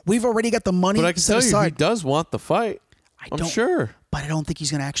them. We've already got the money But I can set tell aside. you, he does want the fight. I'm sure. But I don't think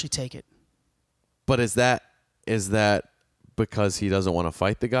he's going to actually take it. But is that because he doesn't want to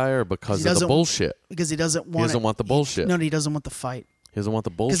fight the guy or because of the bullshit? Because he doesn't want He doesn't want the bullshit. No, he doesn't want the fight. He doesn't want the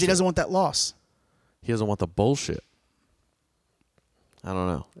bullshit. Because he doesn't want that loss. He doesn't want the bullshit. I don't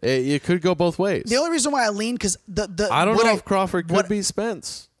know. It could go both ways. The only reason why I lean because I don't know if Crawford could beat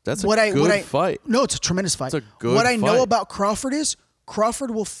Spence. That's a good fight. No, it's a tremendous fight. It's a good What I know fight. about Crawford is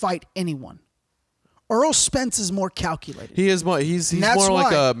Crawford will fight anyone. Earl Spence is more calculated. He is more. He's more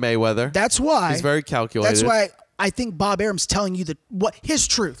like a Mayweather. That's why he's very calculated. That's why I think Bob Arum's telling you his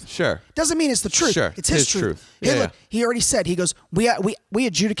truth. Sure. Doesn't mean it's the truth. Sure. It's his truth. Hey, look, he already said. He goes, we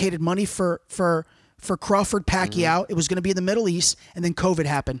adjudicated money for Crawford Pacquiao. It was going to be in the Middle East, and then COVID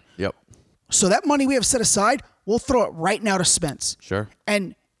happened. Yep. So that money we have set aside, we'll throw it right now to Spence. Sure.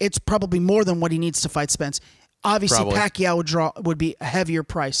 And it's probably more than what he needs to fight Spence. Obviously, Pacquiao would be a heavier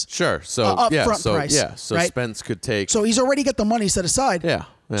price. Sure. So upfront price. Yeah. So right? Spence could take. So he's already got the money set aside. Yeah.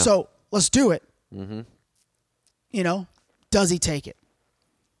 So let's do it. Mm-hmm. You know, does he take it?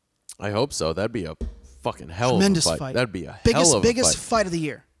 I hope so. That'd be a fucking hell Tremendous of a fight. That'd be a biggest hell of biggest a fight. fight of the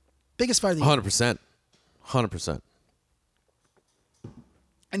year. Biggest fight of the year. 100%. 100%.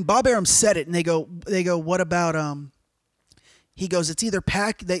 And Bob Arum said it, and they go, what about he goes, it's either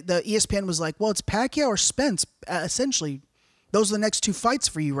the ESPN was like, well, it's Pacquiao or Spence. Essentially, those are the next two fights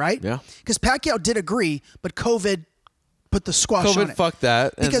for you, right? Yeah. Because Pacquiao did agree, but COVID put the squash on it. COVID fucked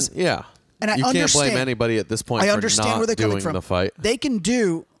that. Because And I you understand. can't blame anybody at this point. I for understand not where they're coming doing from. The fight. They can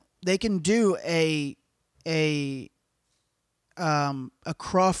do a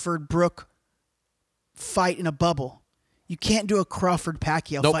Crawford Brook fight in a bubble. You can't do a Crawford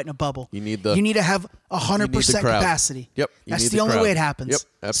Pacquiao fight in a bubble. You need to have 100% capacity. Yep. That's the only way it happens. Yep.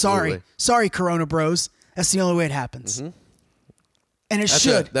 Absolutely. Sorry, Corona Bros. That's the only way it happens. Mm-hmm. And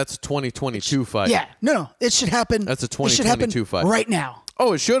should. That's a 2022 fight. Yeah. No. It should happen. That's a 2022 fight. Right now.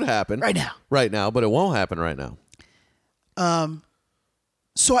 Oh, it should happen. Right now. Right now, but it won't happen right now.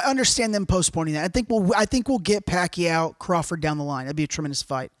 So I understand them postponing that. I think we'll get Pacquiao Crawford down the line. That'd be a tremendous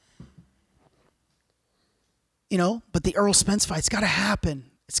fight. But the Errol Spence fight's got to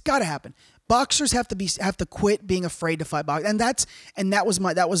happen. It's got to happen. Boxers have to quit being afraid to fight boxers, and that's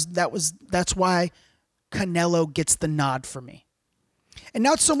why Canelo gets the nod for me. And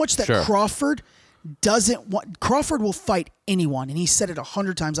not so much that Crawford will fight anyone, and he said it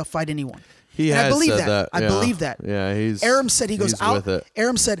 100 times. I'll fight anyone. I believe that. I believe that. Yeah, Aram said with it.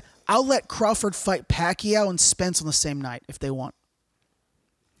 Aram said, "I'll let Crawford fight Pacquiao and Spence on the same night if they want."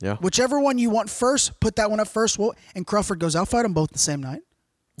 Yeah. Whichever one you want first, put that one up first. And Crawford goes, "I'll fight them both the same night."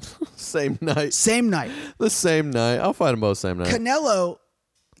 Same night. Same night. The same night. I'll fight them both same night. Canelo,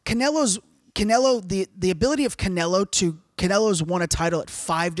 the ability of Canelo's won a title at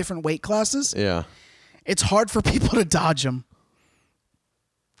 5 different weight classes. Yeah. It's hard for people to dodge him.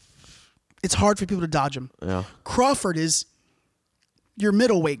 Yeah. Crawford is your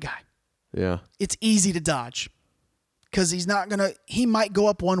middleweight guy. Yeah. It's easy to dodge because he might go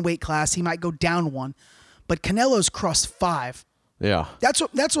up 1 weight class, he might go down 1, but Canelo's crossed 5. Yeah. That's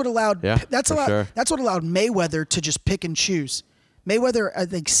what allowed that's what allowed Mayweather to just pick and choose. Mayweather, I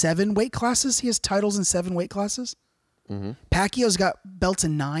think 7 weight classes. He has titles in 7 weight classes. Mm-hmm. Pacquiao's got belts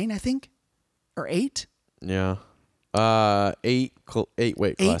in 9, I think, or 8. Yeah. 8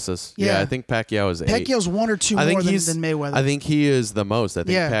 weight classes. Yeah, I think Pacquiao is 8. Pacquiao's 1 or 2 more than Mayweather. I think he is the most. I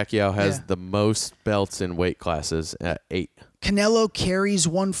think Pacquiao has the most belts in weight classes at 8. Canelo carries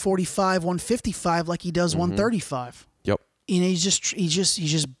 145, 155 like he does 135. Yep. He's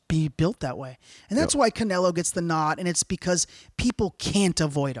just built that way. And that's why Canelo gets the nod, and it's because people can't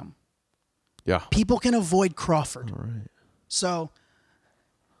avoid him. Yeah. People can avoid Crawford. All right. So,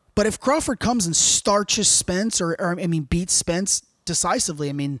 but if Crawford comes and starches Spence or beats Spence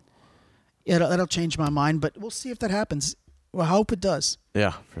decisively, that'll change my mind, but we'll see if that happens. Well, I hope it does.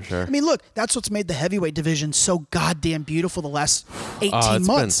 Yeah, for sure. Look, that's what's made the heavyweight division so goddamn beautiful the last 18 it's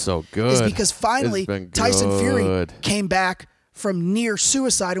months. Been so good. Is because finally Tyson Fury came back from near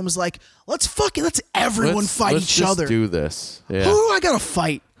suicide and was like, let's everyone fight each other. Let's do this. Yeah. Who do I got to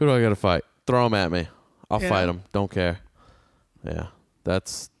fight? Who do I got to fight? Throw them at me. I'll fight them. Don't care. Yeah.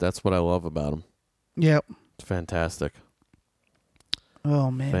 That's what I love about him. Yep. It's fantastic.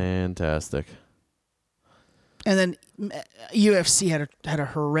 Oh, man. Fantastic. And then UFC had a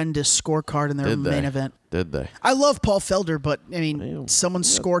horrendous scorecard in their main event. Did they? I love Paul Felder, but someone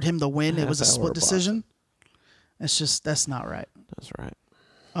scored him the win. It was a split decision. That's not right. That's right.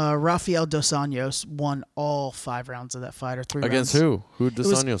 Rafael Dos Anjos won all 5 rounds of that fight, or 3 Against rounds. who? Who did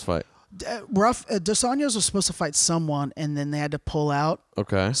Dos Anjos fight? Dos Anjos was supposed to fight someone, and then they had to pull out.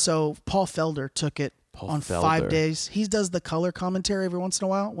 Okay. So Paul Felder took it on 5 days. He does the color commentary every once in a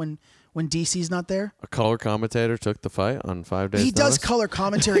while when DC's not there. A color commentator took the fight on 5 days. He does color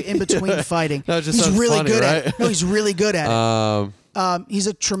commentary in between fighting. No, just he's really funny, good right? at it. No, he's really good at it. He's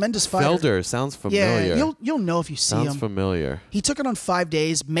a tremendous fighter. Felder sounds familiar. Yeah, you'll know if you see him. Sounds familiar. He took it on 5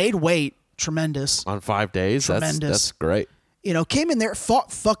 days, made weight, tremendous. On 5 days? Tremendous. That's great. Came in there,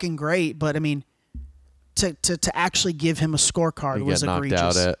 fought fucking great, but to actually give him a scorecard was egregious.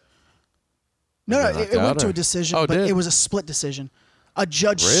 Knocked out No, it went to a decision, but it was a split decision. A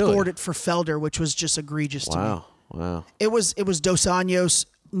judge scored it for Felder, which was just egregious to me. Wow. It was Dos Anjos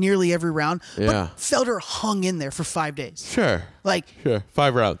nearly every round, Yeah. but Felder hung in there for 5 days. Sure. Sure.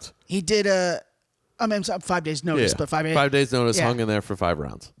 5 rounds. He did 5 days notice, but 5 days. 5 days notice, hung in there for 5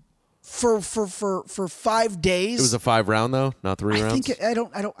 rounds. For 5 days. It was a 5 round though, not 3 rounds.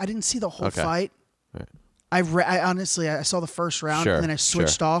 I didn't see the whole fight. Right. I honestly saw the first round and then I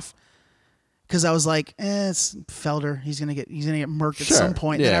switched off because I was like, it's Felder. He's gonna get murked at some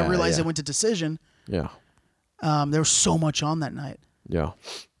point. And then I realized it went to decision. Yeah. There was so much on that night. Yeah.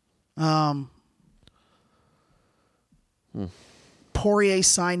 Poirier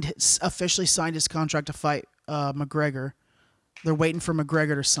officially signed his contract to fight McGregor. They're waiting for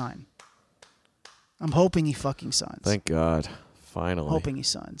McGregor to sign. I'm hoping he fucking signs. Thank God. Finally. Hoping he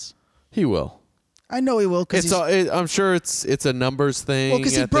signs. He will. I know he will because I'm sure it's a numbers thing. Well,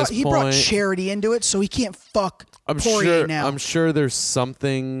 because he brought charity into it, so he can't fuck Poirier now. I'm sure there's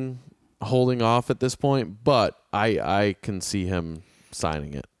something holding off at this point, but I can see him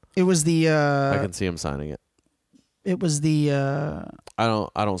signing it. It was the. I can see him signing it. It was the. I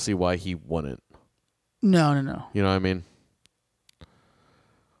don't see why he wouldn't. No. You know what I mean?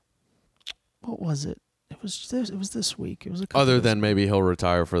 What was it? It was this week. It was a couple Other days than ago. maybe he'll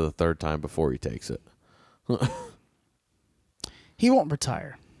retire for the third time before he takes it. He won't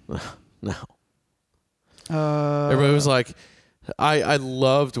retire. No. Everybody was like, I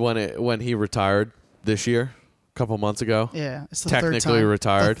loved when he retired this year, a couple months ago. Yeah, it's the technically third time.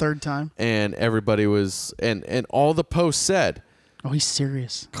 retired. The third time. And everybody was, and all the posts said, oh, he's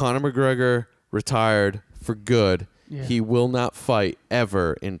serious. Conor McGregor retired for good. Yeah. He will not fight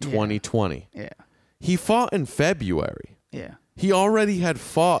ever in 2020. Yeah. He fought in February. Yeah. He already had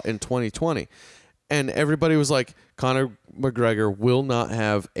fought in 2020. And everybody was like, Conor McGregor will not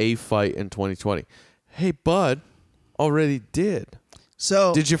have a fight in 2020. Hey, bud, already did.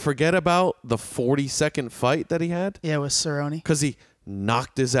 So did you forget about the 40-second fight that he had? Yeah, with Cerrone. Because he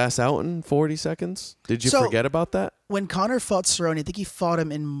knocked his ass out in 40 seconds? Did you forget about that? When Conor fought Cerrone, I think he fought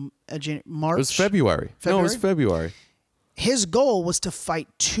him in March. It was February. No, it was February. His goal was to fight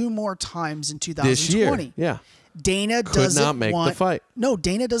 2 more times in 2020. This year, yeah. Dana Could doesn't not make the fight. No,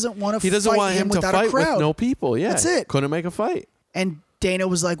 Dana doesn't want to fight He doesn't want him to without fight a crowd. with no people. Yeah, That's it. Couldn't make a fight. And Dana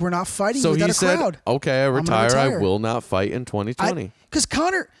was like, we're not fighting So without he a said, crowd. okay, I I'm gonna retire. I retire. will not fight in 2020. Because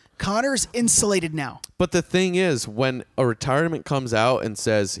Conor's insulated now. But the thing is, when a retirement comes out and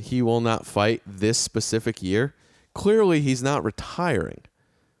says he will not fight this specific year, clearly he's not retiring.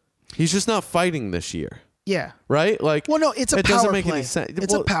 He's just not fighting this year. Yeah. Right? Like, well, no, it's a it power doesn't make play. any sense.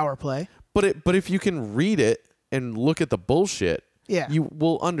 It's a power play. But if you can read it and look at the bullshit, Yeah. you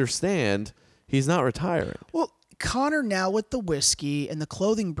will understand he's not retiring. Well, Conor now with the whiskey and the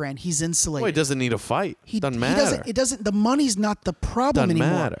clothing brand, he's insulated. Well, he doesn't need a fight. Doesn't matter. It doesn't. The money's not the problem Doesn't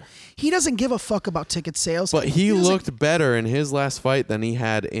anymore. matter. He doesn't give a fuck about ticket sales. But he doesn't- looked better in his last fight than he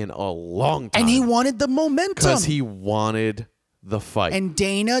had in a long time. and he wanted the momentum. Because he wanted the fight. And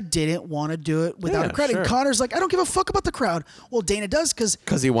Dana didn't want to do it without Yeah, a crowd. sure. And Conor's like, I don't give a fuck about the crowd. Well, Dana does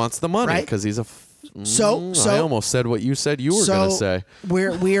because he wants the money. Right? Because he's a. So I almost said what you said you were going to say.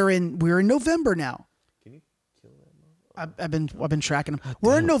 We're in November now. Can you kill that? I've been tracking them.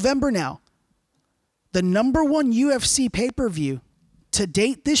 We're in November now. The #1 UFC pay-per-view to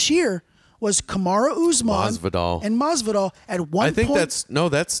date this year was Kamaru Usman Masvidal. and Masvidal at one I think point.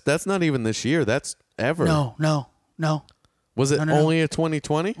 that's not even this year. That's ever. No. Was it No. only a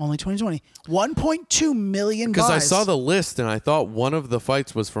 2020? Only 2020. 1.2 million buys. Because I saw the list and I thought one of the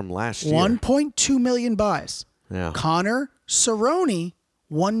fights was from last year. 1.2 million buys. Yeah. Conor Cerrone,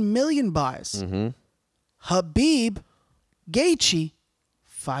 1 million buys. Mm-hmm. Habib Gaethje,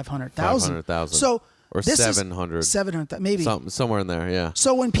 500,000. 500,000. So Or this 700. is 700, maybe. Somewhere in there, yeah.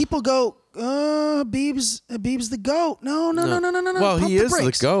 So when people go, Habib's the GOAT. No. Well, Pump he is the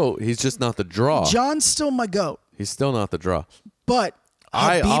brakes. GOAT. He's just not the draw. John's still my GOAT. He's still not the draw. But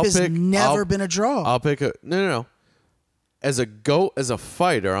Habib I'll has pick- never I'll- been a draw. I'll pick a no. As a GOAT, as a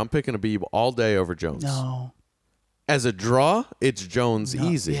fighter, I'm picking Habib all day over Jones. No. As a draw, it's Jones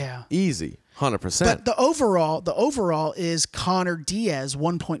easy. yeah. Easy. 100%. But the overall is Conor Diaz,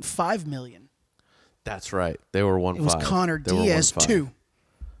 1.5 million. That's right. They were 1-5. It was Conor They were Diaz 1-5. 2.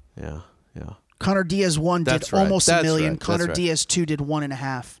 Yeah. Conor Diaz 1 did That's right. almost That's a million. right. That's Conor right. Diaz 2 did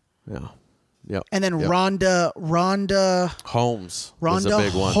 1.5. Yeah. Yep. And then Yep. Ronda Holmes was Ronda a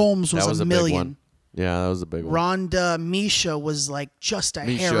big one. Holmes was That was a big million. one. Yeah, that was a big one. Ronda Misha was like just a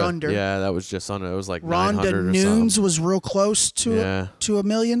hair Misha, under. Yeah, that was just under. It was like Ronda 900 or Nunes something. was real close to a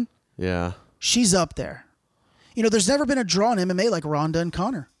million. Yeah. She's up there. You know, there's never been a draw in MMA like Ronda and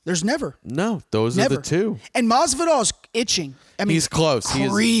Conor. There's never. No, those Never. are the two. And Masvidal's itching. I mean, He's close. He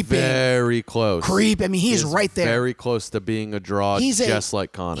is creeping. very close. I mean, he is right there. Very close to being a draw, just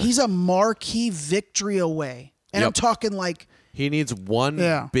like Conor. He's a marquee victory away. And I'm Yep. talking like, He needs one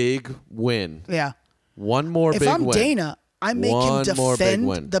Yeah. big win. yeah. One more If big I'm win. Dana, I make One him more big defend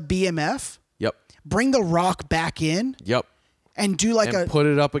win. the BMF, Yep. bring The Rock back in, Yep. and do like And put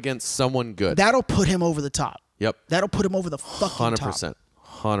it up against someone good. that'll put him over the top. Yep. That'll put him over the fucking 100%. top.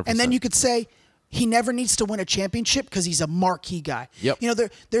 100%. And then you could say he never needs to win a championship because he's a marquee guy. Yep. You know,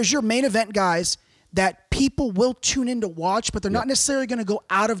 there's your main event guys that people will tune in to watch, but they're not necessarily going to go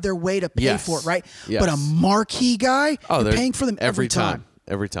out of their way to pay Yes. for it, right? Yes. But a marquee guy, you're they're paying for them every time.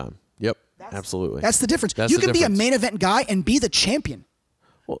 Every time. Yep. Absolutely. That's the difference. That's You the can be a difference. main event guy and be the champion.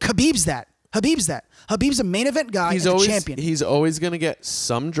 Habib's that. Habib's a main event guy He's and always a champion. He's always going to get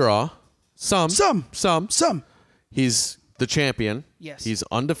some draw. Some. He's the champion. Yes. He's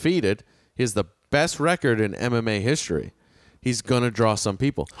undefeated. He has the best record in MMA history. He's going to draw some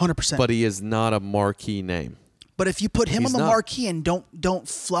people. 100%. But he is not a marquee name. But if you put him He's on the not. marquee and don't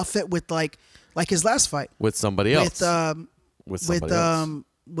fluff it with like his last fight With somebody else. with somebody else.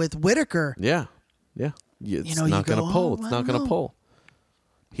 with Whitaker. Yeah. It's know, not you going go, to pull. oh, It's I not don't going to know. pull.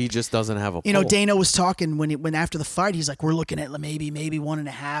 He just doesn't have a pull. You know, Dana was talking when after the fight, he's like, we're looking at maybe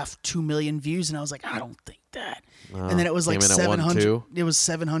 1.5, 2 million views, and I was like, I don't think that. And then it was like came in at 700. 1.2. It was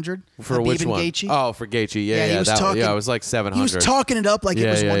 700 For Khabib which and one? Gaethje. Oh, for Gaethje. Yeah, he was that, talking. Yeah, it was like 700. He was talking it up like it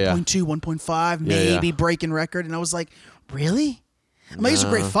was Yeah, yeah, 1.2, 1.5, Yeah, maybe breaking record, and I was like, really? I mean, it's a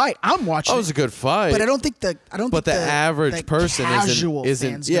great fight. I'm watching. Oh, it was a good fight. but I don't think But think the average person casual isn't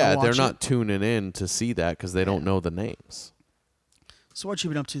fans yeah, gonna they're watch not it. tuning in to see that because they don't know the names. So what you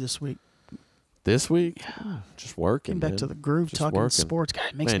been up to this week? This week, just working. Getting back man. to the groove, Just talking working. sports. God,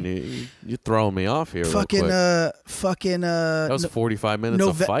 it makes Man, me you're throwing me off here. real quick. That was 45 minutes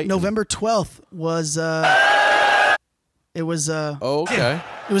of fighting. November 12th was it was Oh, okay.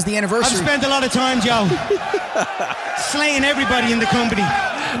 it was the I've anniversary. spent a lot of time, Joe, slaying everybody in the company.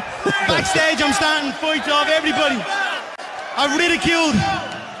 Backstage, I'm starting fights off everybody. I've ridiculed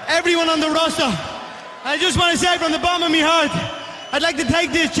everyone on the roster. I just want to say from the bottom of my heart, I'd like to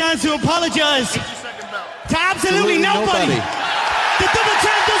take this chance to apologize to absolutely nobody. The double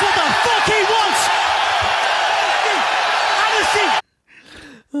champ does what the fuck he wants.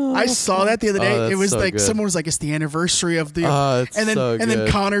 I saw that the other day. that's It was so like good. someone was like, "It's the anniversary of the," It's and then so and then good.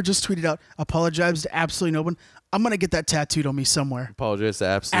 Connor just tweeted out, "Apologize to absolutely no one." I'm gonna get that tattooed on me somewhere. Apologize to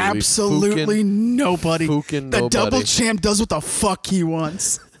Absolutely nobody. fucking the nobody. double champ does what the fuck he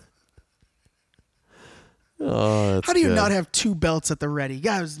wants. Oh, that's How do you good. not have two belts at the ready?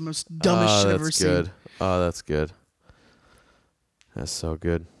 God, it was the most dumbest shit I've ever that's seen. good. Oh, that's good. That's so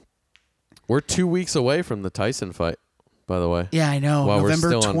good. We're 2 weeks away from the Tyson fight, by the way. Yeah, I know. While November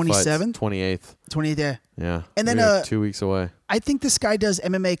we're still 27th, 28th. 20th. Yeah. Yeah. And then, We're 2 weeks away. I think this guy does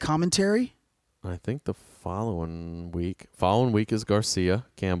MMA commentary. I think the following week is Garcia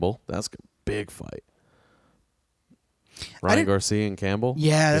Campbell. That's a big fight. Ryan didn't- Garcia and Campbell.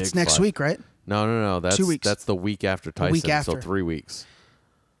 Yeah, that's Big next fight. week, right? No. That's 2 weeks. That's the week after Tyson. week after. So 3 weeks.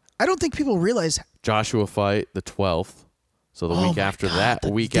 I don't think people realize Joshua fight the 12th. So the Oh week my after God, that,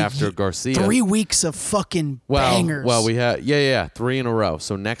 the- week the after ye- Garcia. 3 weeks of fucking bangers. Well, we had 3 in a row.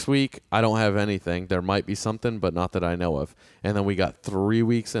 So next week I don't have anything. There might be something, but not that I know of. And then we got 3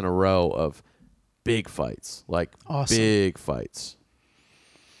 weeks in a row of big fights, like Awesome. big fights.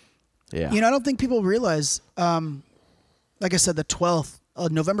 Yeah, You know, I don't think people realize. Like I said, the 12th,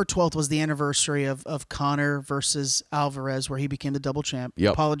 November 12th was the anniversary of Conor versus Alvarez, where he became the double champ.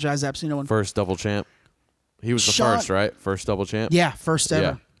 Yep. Apologize, absolutely no one. first double champ. He was the Sean- first, right? First double champ. Yeah, first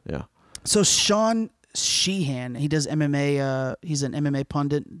ever. Yeah. So Sean Sheehan, he does MMA. He's an MMA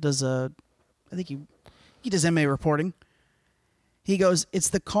pundit. I think he does MMA reporting. He goes, it's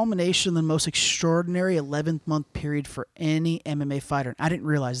the culmination of the most extraordinary 11th month period for any MMA fighter. I didn't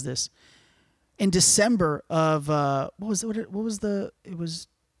realize this. In December of it was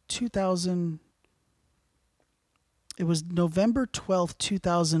 2000. It was November 12th,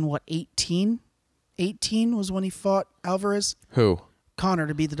 2018. 18 was when he fought Alvarez. Who? Conor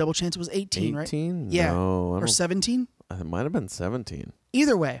to be the double chance. It was 18, right? 18? Yeah. No, I or don't- 17? It might have been 17.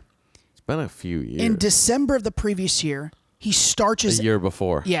 Either way, It's been a few years. in December of the previous year, he starches a year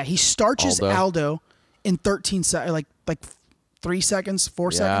before. Yeah, he starches Aldo in 13 seconds, like 3 seconds,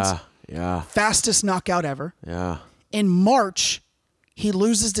 4 seconds. Yeah. Fastest knockout ever. Yeah. In March, he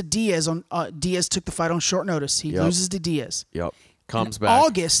loses to Diaz. Diaz took the fight on short notice. He Yep. loses to Diaz. Yep. Comes In back.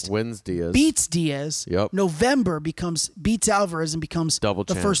 August, Wins Diaz. Beats Diaz. Yep. November beats Alvarez and becomes Double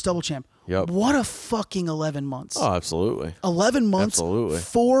the champ. first double champ. Yep. What a fucking 11 months. Oh, absolutely. 11 months. Absolutely.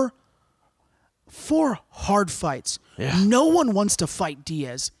 Four hard fights. Yeah. No one wants to fight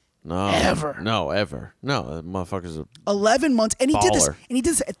Diaz. No. Ever. No, ever. No, that motherfucker's a 11 months, and he did this. Baller. And he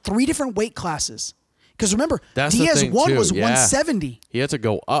did this at 3 different weight classes. Because remember, That's the Diaz thing, one too. was Yeah. 170. He had to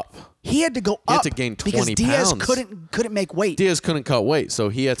go up. He had to go He had up to gain because 20 Diaz pounds. couldn't make weight. Diaz couldn't cut weight, so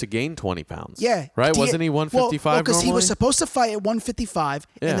he had to gain 20 pounds. Yeah, Right? Diaz- Wasn't he 155 because he normally? was supposed to fight at 155,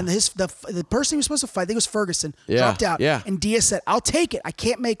 Yeah. and then the person he was supposed to fight, I think it was Ferguson, Yeah, dropped out. yeah. And Diaz said, "I'll take it. I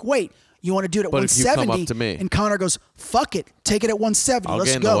can't make weight. You want to do it at But if you come 170?" up to me. And Conor goes, "Fuck it. Take it at 170. I'll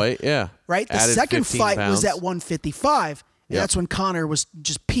Let's gain go." the weight, yeah. Right? The Added second 15 fight was pounds. at 155. And Yep. that's when Conor was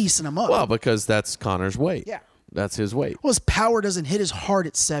just piecing him up. Well, because that's Connor's weight. Yeah. That's his weight. Well, his power doesn't hit as hard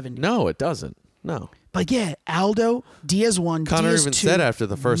at 70. No, it doesn't. No. But yeah, Aldo, Diaz 1, Connor Diaz even 2. said after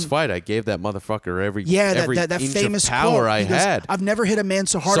the first fight, I gave that motherfucker every that inch famous of power quote. I He goes, had. I've never hit a man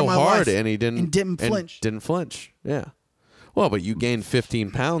so hard in my life. and he didn't flinch. Didn't flinch. Yeah. Well, but you gained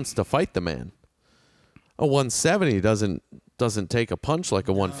 15 pounds to fight the man. A 170 doesn't doesn't take a punch like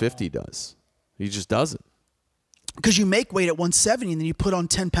a 150 does. He just doesn't. Because you make weight at 170 and then you put on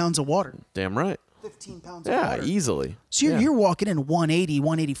 10 pounds of water. Damn right. 15 pounds of Yeah, water. easily. So you're walking in 180,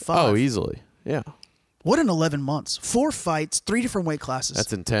 185. Oh, easily. Yeah. What in 11 months? 4 fights, 3 different weight classes.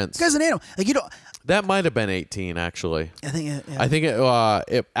 That's intense. This guy's an animal. Like, you don't. That might have been 18, actually. I think. Yeah. I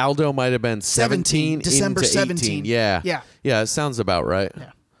think Aldo might have been 17 December into 17. 18. Yeah. Yeah. Yeah, it sounds about right.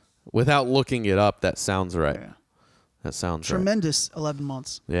 Yeah. Without looking it up, that sounds right. Yeah. That sounds right. Tremendous 11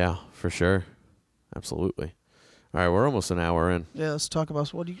 months. Yeah, for sure. Absolutely. All right, we're almost an hour in. Yeah, let's talk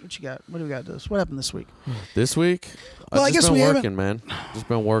about what you got. What do we got? What happened this week? This week? Well, I've I guess just we been haven't- working, man. Just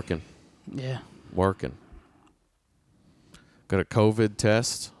been working. Yeah. Working. Got a COVID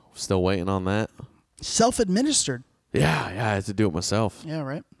test. Still waiting on that. Self-administered. Yeah, I had to do it myself. Yeah,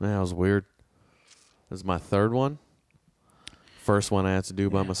 right. Yeah, it was weird. This is my third one. First one I had to do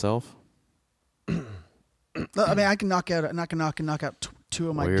by myself. I mean, I can knock out 2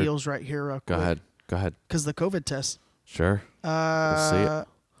 of my Weird. deals right here. Real Go quick. ahead. Because the COVID test. Sure. Let's see it.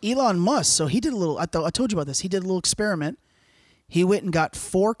 Elon Musk. So he did a little. I told you about this. He did a little experiment. He went and got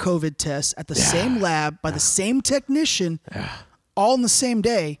 4 COVID tests at the same lab by the same technician, all in the same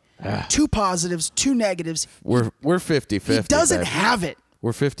day. 2 positives, 2 negatives. We're 50-50. He doesn't baby. have it.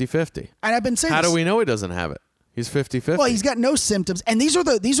 We're 50-50. And I've been saying, How this. do we know he doesn't have it? He's 50-50. Well, he's got no symptoms, and these are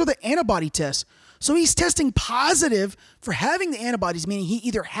the antibody tests. So he's testing positive for having the antibodies, meaning he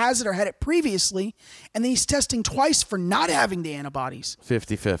either has it or had it previously, and then he's testing twice for not having the antibodies.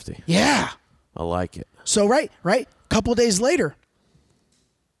 50-50. Yeah. I like it. So right. Couple days later,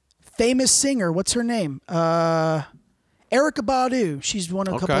 famous singer, what's her name? Erykah Badu. She's won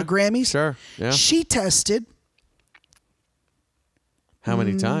a couple of Grammys. Sure. Yeah. She tested. How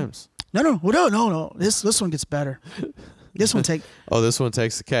many times? No. This one gets better. This one This one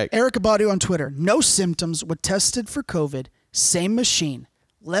takes the cake. Erykah Badu on Twitter. No symptoms. Was tested for COVID. Same machine.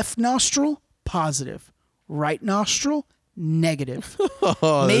 Left nostril, positive. Right nostril, negative.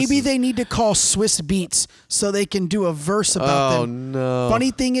 Maybe they need to call Swiss Beats so they can do a verse about them. Oh, no.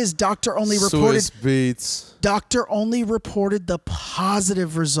 Funny thing is, Doctor only Swiss Beats. reported the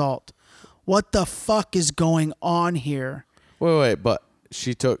positive result. What the fuck is going on here? Wait, but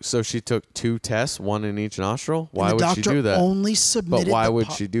she took 2 tests, 1 in each nostril? Why would she do that? Only submitted But why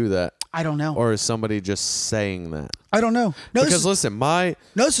would she do that? I don't know. Or is somebody just saying that? I don't know. No, Because listen,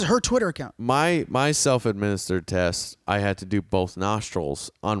 this is her Twitter account. my self-administered test, I had to do both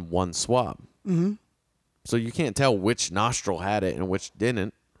nostrils on 1 swab. Mm-hmm. So you can't tell which nostril had it and which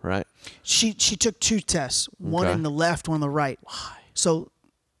didn't, right? She took 2 tests, one Okay. in the left, one on the right. Why? So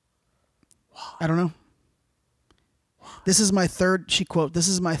I don't know. This is my third. She quote. This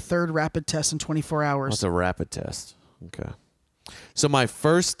is my third rapid test in 24 hours. What's a rapid test? Okay. So my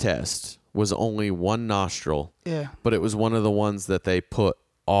first test was only 1 nostril. Yeah. But it was one of the ones that they put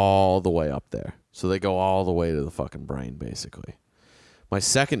all the way up there. So they go all the way to the fucking brain, basically. My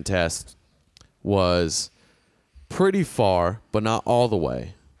second test was pretty far, but not all the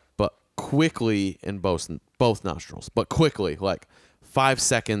way, but quickly in both nostrils. But quickly, like 5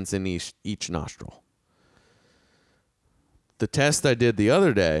 seconds in each nostril. The test I did the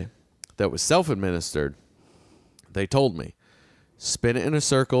other day that was self-administered, they told me, spin it in a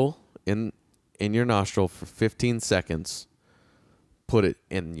circle in your nostril for 15 seconds, put it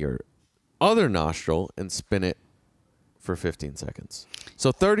in your other nostril and spin it for 15 seconds.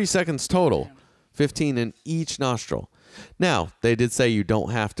 So 30 seconds total, 15 in each nostril. Now, they did say you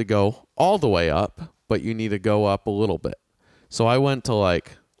don't have to go all the way up, but you need to go up a little bit. So I went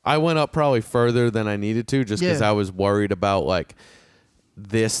up probably further than I needed to just because I was worried about like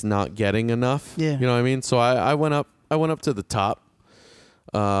this not getting enough. Yeah. You know what I mean? So I went up to the top,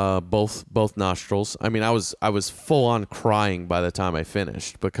 both nostrils. I mean, I was full on crying by the time I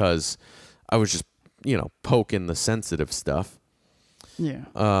finished because I was just, poking the sensitive stuff. Yeah.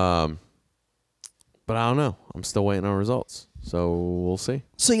 But I don't know. I'm still waiting on results. So we'll see.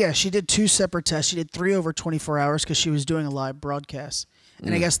 So yeah, she did 2 separate tests. She did 3 over 24 hours because she was doing a live broadcast.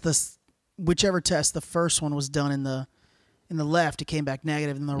 And I guess whichever test, the first one was done in the left, it came back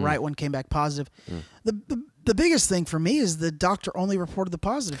negative, and the right one came back positive. The biggest thing for me is the doctor only reported the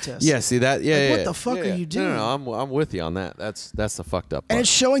positive test. Yeah, see that? Yeah, what the fuck are you doing? No, I'm with you on that. That's the fucked up part. And it's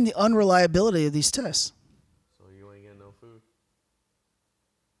showing the unreliability of these tests. So you ain't getting no food?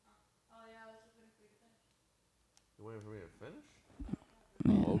 You waiting for me to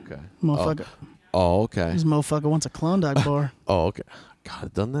finish? Oh, okay. Motherfucker. Oh, okay. This motherfucker wants a Klondike bar. Oh, okay.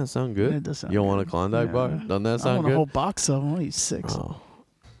 God, doesn't that sound good? It does sound you don't good. want a Klondike bar? Doesn't that I sound want good? a whole box of them. I want to eat 6. Oh,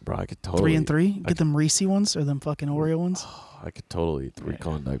 bro, I could totally 3 and 3. Get them Reese ones or them fucking Oreo ones. I could totally eat 3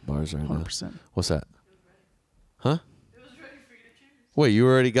 Klondike bars right 100%. now. What's that? Huh? Wait, you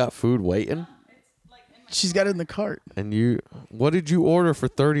already got food waiting? She's got it in the cart. And what did you order for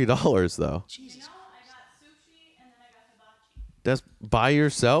 $30 though? Jesus. That's by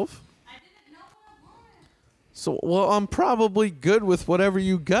yourself? So, well, I'm probably good with whatever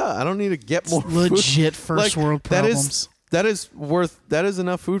you got. I don't need to get more legit food. first world problems. That is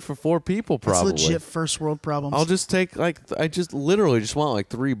enough food for 4 people probably. That's legit first world problems. I'll just take I just literally just want like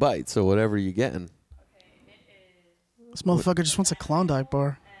 3 bites or whatever you're getting. This motherfucker just wants a Klondike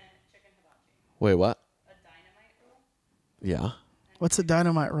bar. Wait, what? Yeah. What's a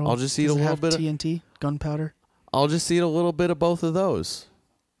dynamite roll? I'll just eat Does a it little have bit of TNT, gunpowder. I'll just eat a little bit of both of those.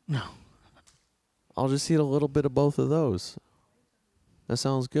 No. I'll just eat a little bit of both of those. That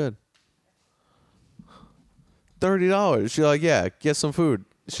sounds good. $30. She's like, yeah, get some food.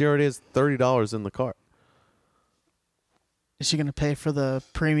 She already has $30 in the cart. Is she gonna pay for the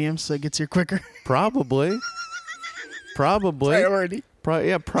premium so it gets here quicker? Probably. Probably. Priority.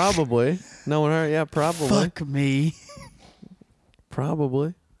 Yeah, probably. No one heard. Yeah, probably. Fuck me.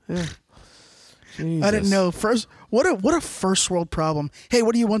 Probably. Yeah. Jesus. I didn't know. What a first world problem. Hey,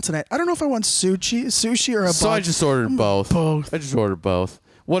 what do you want tonight? I don't know if I want sushi or a. So I just ordered both. Both. I just ordered both.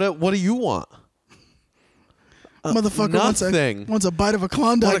 What do you want? Motherfucker nothing. wants a bite of a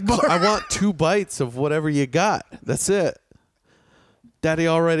Klondike bar. I want 2 bites of whatever you got. That's it. Daddy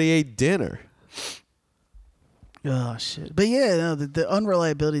already ate dinner. Oh shit! But yeah, no, the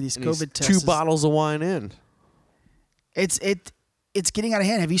unreliability of these And COVID he's tests. 2 bottles of wine in. It's getting out of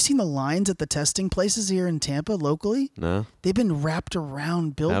hand. Have you seen the lines at the testing places here in Tampa locally? No. They've been wrapped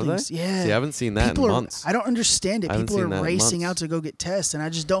around buildings. Have they? Yeah. See, I haven't seen that People in are, months. I don't understand it. I haven't People seen that are in racing months. out to go get tests, and I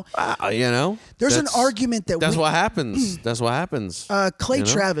just don't. There's an argument that that's what happens. That's what happens. Clay you know?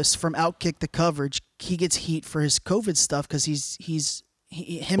 Travis from Outkick the Coverage, he gets heat for his COVID stuff because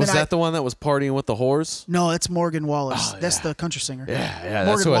him Was and that the one that was partying with the whores? No, that's Morgan Wallace. Oh, That's yeah. the country singer. Yeah, that's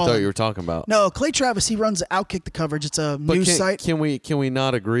Morgan who I thought Wallen. you were talking about. No, Clay Travis, he runs Outkick the Coverage. It's a But news site. Can we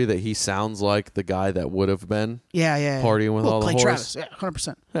not agree that he sounds like the guy that would have been? Yeah. Partying with all the Clay whores? Travis, yeah,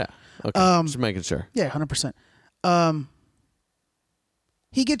 100%. Yeah. Okay. Just making sure. Yeah, 100%.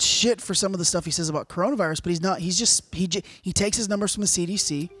 He gets shit for some of the stuff he says about coronavirus, but he's not. He takes his numbers from the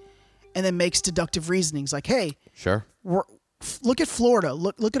CDC, and then makes deductive reasonings like, "Hey, Sure. look at Florida.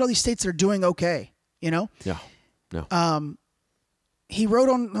 Look at all these states that are doing okay." You know. Yeah. No. He wrote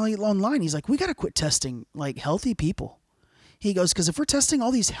online. He's like, "We got to quit testing like healthy people." He goes, "Because if we're testing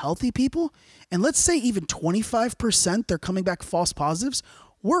all these healthy people, and let's say even 25% they're coming back false positives,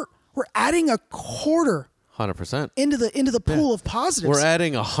 we're adding a quarter." 100%. into the pool of positives. We're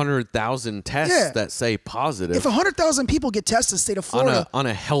adding 100,000 tests that say positive. If 100,000 people get tested in the state of Florida, on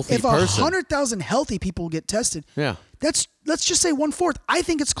a healthy if person. 100,000 healthy people get tested, Yeah. let's just say 1/4. I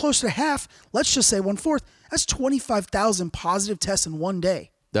think it's close to half. Let's just say 1/4. That's 25,000 positive tests in one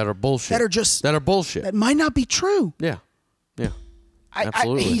day. That are bullshit. That are bullshit. That might not be true. Yeah.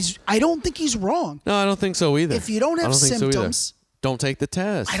 Absolutely. I don't think he's wrong. No, I don't think so either. If you don't have symptoms, don't take the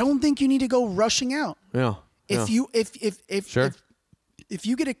test. I don't think you need to go rushing out. Yeah. If Sure.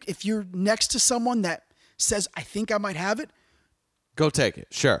 if you're next to someone that says, "I think I might have it," Go take it.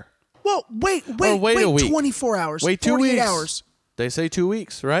 Sure. well, wait a week. 24 hours. Wait 2 48 weeks. hours. They say 2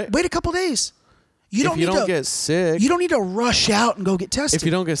 weeks, right? Wait a couple days. You if don't you need don't to get sick. You don't need to rush out and go get tested. If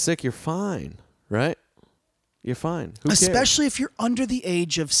you don't get sick, you're fine, right? You're fine. Who cares? Especially if you're under the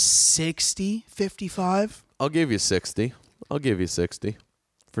age of 60, 55. I'll give you 60.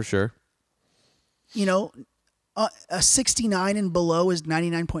 For sure. You know, a 69 and below is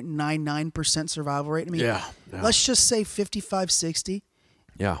 99.99% survival rate. I mean, Yeah. let's just say 55, 60.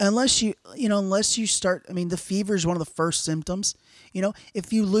 Yeah. Unless you start, I mean, the fever is one of the first symptoms. You know,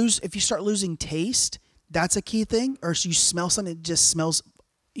 if you start losing taste, that's a key thing. Or if you smell something that just smells,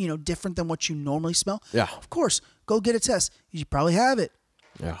 different than what you normally smell. Yeah. Of course, go get a test. You probably have it.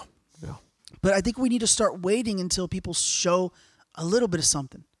 Yeah. But I think we need to start waiting until people show a little bit of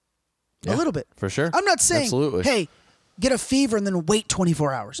something. Yeah, a little bit. for sure. I'm not saying, Absolutely. hey, get a fever and then wait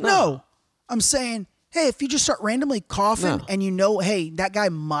 24 hours. No. I'm saying, hey, if you just start randomly coughing and hey, that guy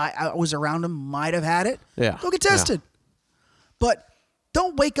I was around him, might have had it. Yeah. Go get tested. But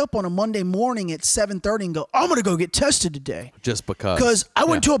don't wake up on a Monday morning at 7:30 and go, I'm going to go get tested today. Just because. Because I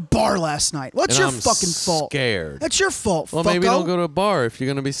went to a bar last night. What's And your I'm fucking fault? scared. That's your fault, Well, fucko. maybe don't go to a bar if you're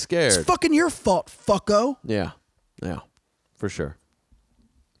going to be scared. It's fucking your fault, fucko. Yeah. For sure.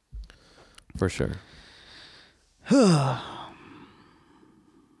 Well,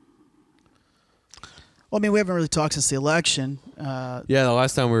 I mean, we haven't really talked since the election. Yeah, the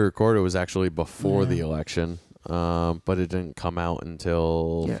last time we recorded was actually before the election, but it didn't come out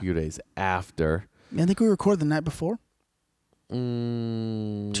until a few days after. I think we recorded the night before.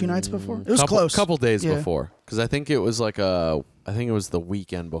 2 nights before? It was close. Couple days Yeah. before, because I think it was the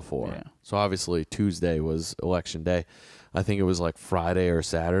weekend before. Yeah. So obviously Tuesday was election day. I think it was like Friday or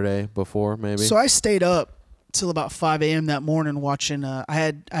Saturday before, maybe. So I stayed up till about 5 a.m. that morning watching. I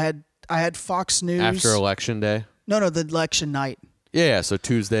had Fox News after election day. No, the election night. Yeah. So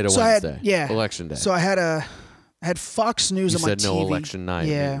Tuesday to So Wednesday. Election day. So I had Fox News you on my said TV. no election night.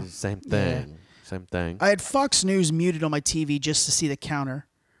 Yeah. I mean, same thing. Yeah. Same thing. I had Fox News muted on my TV just to see the counter.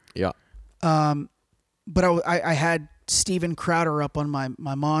 Yeah. But I had Steven Crowder up on my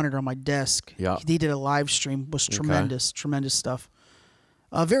monitor on my desk. Yeah. He did a live stream. Was tremendous. Tremendous stuff.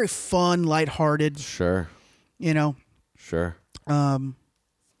 Very fun, lighthearted. Sure. You know. Sure.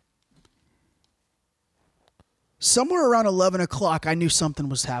 Somewhere around 11 o'clock, I knew something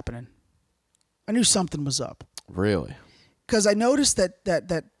was happening. I knew something was up. Really? Because I noticed that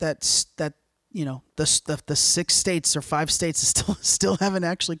you know the 6 states or 5 states still haven't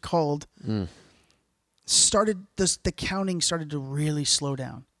actually called. The counting started to really slow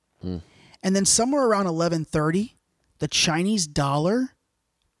down, and then somewhere around 11:30, the Chinese dollar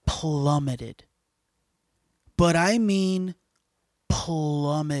plummeted. But I mean,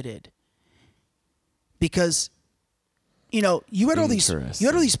 plummeted. Because, you know, you had all these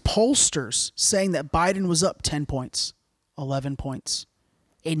pollsters saying that Biden was up 10 points, 11 points,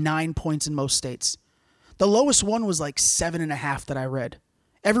 9 points in most states. The lowest one was like 7.5 that I read.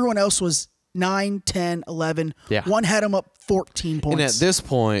 Everyone else was 9, 10, 11. Yeah. One had him up 14 points. And at this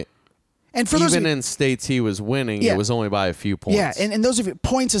point, and for even in states he was winning, it was only by a few points. Yeah, and those of you,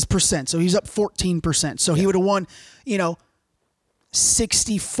 points is percent. So he's up 14%. So he would have won,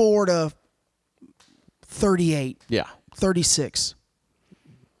 64 to 38. Yeah. 36.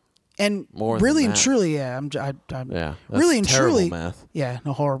 And More really than and that. truly, That's really and terrible truly, math. Yeah,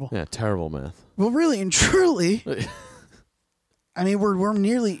 no, horrible. Yeah, terrible math. Well, really and truly, I mean, we're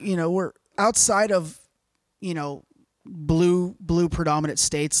nearly, we're outside of, blue predominant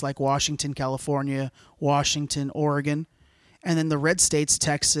states like Washington, California, Washington, Oregon, and then the red states,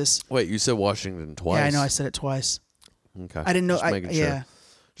 Texas. Wait, you said Washington twice? Yeah, I know, I said it twice. Okay. I didn't know. Just making sure. Yeah.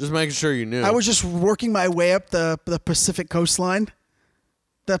 Just making sure you knew. I was just working my way up the Pacific coastline,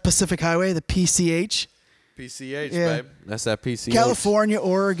 the Pacific Highway, the PCH. PCH, Yeah. babe. That's that PCH. California,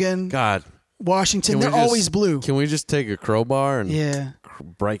 Oregon, God. Washington, Can we they're always blue. Can we just take a crowbar and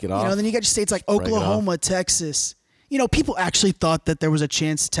break it off? Then you got states like Break it off. Oklahoma, Texas. People actually thought that there was a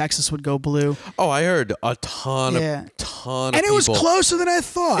chance Texas would go blue. Oh, I heard a ton of And people. it was closer than I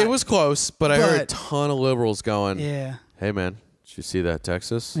thought. It was close, but I heard a ton of liberals going, Yeah. hey, man, did you see that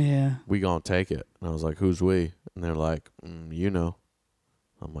Texas? Yeah. We gonna take it. And I was like, who's we? And they're like,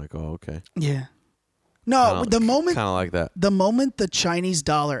 I'm like, oh, okay. Yeah. No, the moment kind of like that. The moment the Chinese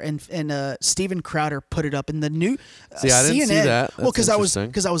dollar and Steven Crowder put it up in the new See, I didn't CNN, see that. well, because I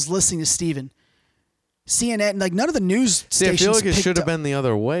was listening to Steven. CNN, like none of the news See, I stations. feel like it picked should have up. been the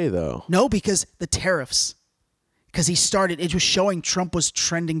other way, though. No, because the tariffs. Because it was showing Trump was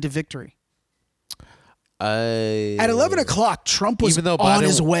trending to victory. At 11 o'clock, Trump was on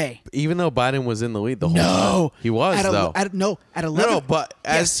his way. Even though Biden was in the lead the whole time. He was, though. At 11. No, but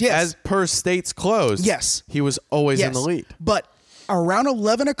as per states closed, yes, he was always in the lead. But around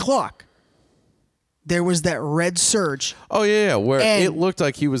 11 o'clock, there was that red surge. Oh, yeah, where it looked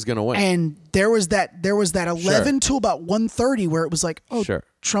like he was going to win. And there was that 11 to about 1:30 where it was like, oh,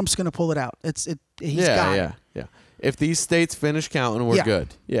 Trump's going to pull it out. He's got it. Yeah. If these states finish counting, we're good.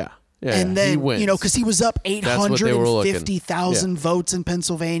 Yeah. Yeah, and then, he wins. because he was up 850,000 votes in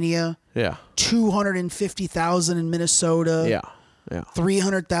Pennsylvania. Yeah. 250,000 in Minnesota. Yeah.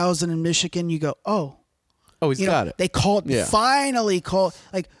 300,000 in Michigan. You go, oh, he's got it. They finally called.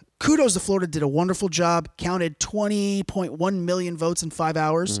 Like, kudos to Florida, did a wonderful job. Counted 20.1 million votes in 5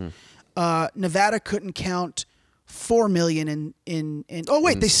 hours. Nevada couldn't count 4 million in. Oh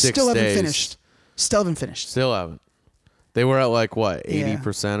wait, they still haven't finished. Still haven't. They were at like what,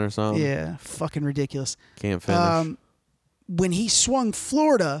 80% or something? Yeah, fucking ridiculous. Can't finish. When he swung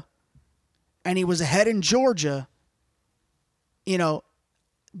Florida and he was ahead in Georgia,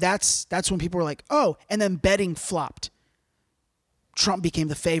 that's when people were like, oh, and then betting flopped. Trump became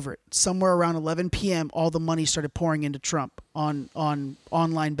the favorite. Somewhere around 11 p.m., all the money started pouring into Trump on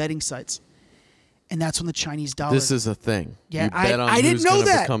online betting sites. And that's when the Chinese dollar. This is a thing. Yeah, you bet on I didn't who's know gonna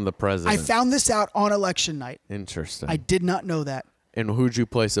that. Become the president. I found this out on election night. Interesting. I did not know that. And who'd you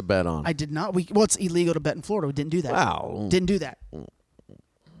place a bet on? I did not. It's illegal to bet in Florida. We didn't do that. Wow. Didn't do that.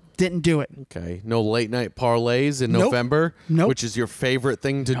 Didn't do it. Okay. No late night parlays in November? Nope. Which is your favorite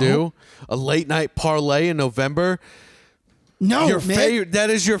thing to do? A late night parlay in November? No, Your man.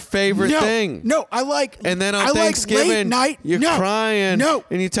 That is your favorite thing. No, I like. And then on I Thanksgiving, like late night. you're crying. No.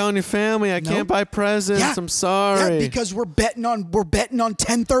 And you're telling your family, I can't buy presents. Yeah. I'm sorry. Yeah, because we're betting on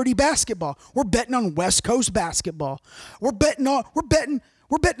 10:30 basketball. We're betting on West Coast basketball. We're betting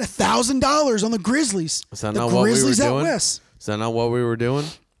 $1,000 on the Grizzlies. Is that the not what we were Grizzlies out doing? west. Is that not what we were doing?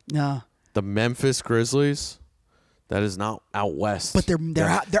 No. The Memphis Grizzlies? That is not out west. But they're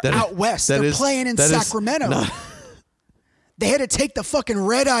out west. They're playing in Sacramento. They had to take the fucking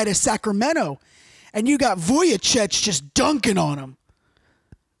red eye to Sacramento. And you got Vujicic just dunking on them.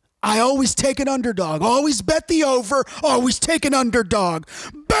 I always take an underdog. Always bet the over. Always take an underdog.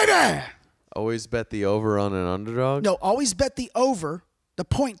 Baby! Always bet the over on an underdog? No, always bet the over. The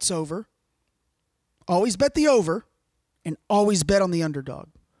points over. Always bet the over. And always bet on the underdog.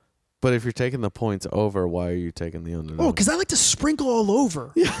 But if you're taking the points over, why are you taking the underdog? Oh, because I like to sprinkle all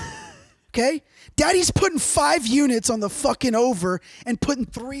over. Okay? Daddy's putting 5 units on the fucking over and putting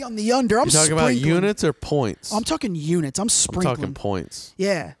 3 on the under. I'm talking about units or points? I'm talking units. I'm sprinkling. I'm talking points.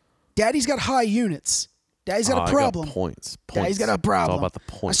 Yeah. Daddy's got high units. Daddy's got a problem. I got points. Daddy's got a problem. It's all about the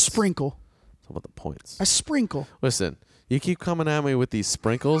points. I sprinkle. It's all about the points. I sprinkle. Listen, you keep coming at me with these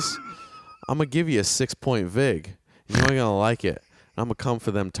sprinkles, I'm going to give you a 6-point vig. You ain't going to like it. I'm going to come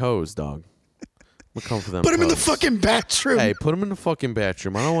for them toes, dog. I'm going to come for them Put him toes. in the fucking bathroom. Hey, put him in the fucking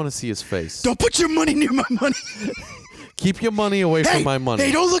bathroom. I don't want to see his face. Don't put your money near my money. Keep your money away from my money.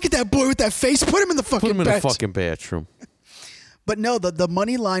 Hey, don't look at that boy with that face. Put him in the fucking bathroom. Put him in the fucking bathroom. But no, the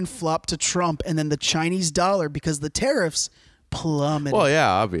money line flopped to Trump, and then the Chinese dollar, because the tariffs plummeted. Well, yeah,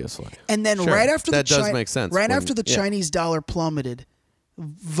 obviously. And then Sure. right after that does make sense. After the Chinese dollar plummeted,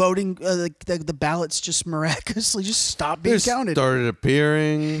 voting the ballots just miraculously just stopped being counted. Started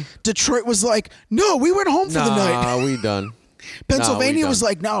appearing. Detroit was like, "No, we went home for the night." Nah, we done. Pennsylvania was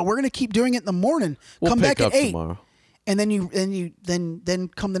like, "No, we're gonna keep doing it in the morning. We'll come pick back up at 8." tomorrow. And then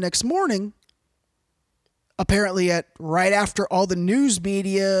come the next morning. Apparently, right after all the news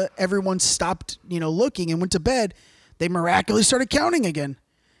media, everyone stopped, looking and went to bed. They miraculously started counting again,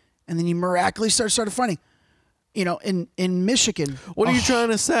 and then you miraculously started finding, in Michigan. What are you trying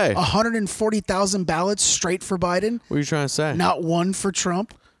to say? 140,000 ballots straight for Biden. What are you trying to say? Not one for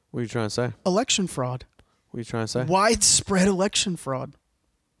Trump. What are you trying to say? Election fraud. What are you trying to say? Widespread election fraud.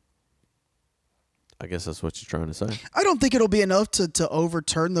 I guess that's what you're trying to say. I don't think it'll be enough to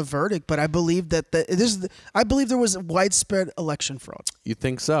overturn the verdict, but I believe that I believe there was widespread election fraud. You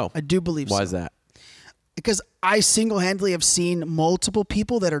think so? I do believe so. Why is that? Because I single-handedly have seen multiple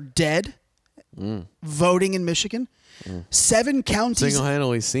people that are dead voting in Michigan. 7 counties.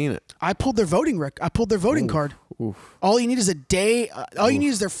 Single-handedly seen it. I pulled their voting I pulled their voting card. Oof. All you need is a day. All you need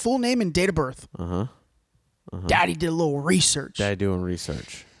is their full name and date of birth. Daddy did a little research. Daddy doing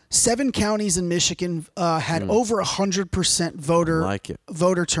research. 7 counties in Michigan had over 100%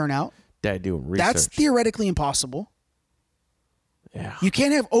 voter turnout. Daddy doing research. That's theoretically impossible. Yeah. You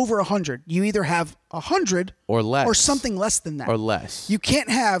can't have over 100. You either have 100 or less, or something less than that, or less. You can't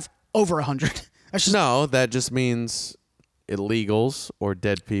have over 100. No, that just means illegals or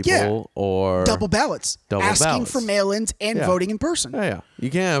dead people or double ballots. Asking for mail-ins and voting in person. Yeah. You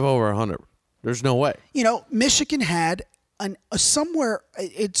can't have over 100. There's no way. Michigan had somewhere.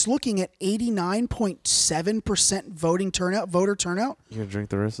 It's looking at 89.7% voter turnout. You gonna drink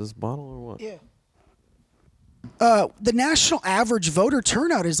the rest of this bottle or what? Yeah. The national average voter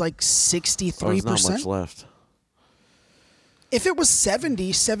turnout is like 63%. There's not much left. If it was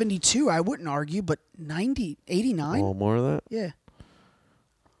 70, 72, I wouldn't argue, but 90, 89? A little more of that? Yeah.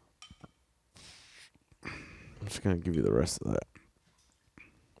 I'm just going to give you the rest of that.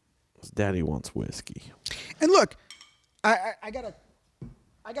 Daddy wants whiskey. And look, I got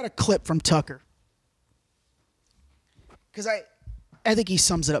a clip from Tucker. Because I think he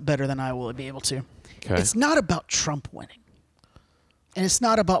sums it up better than I will be able to. Okay. It's not about Trump winning. And it's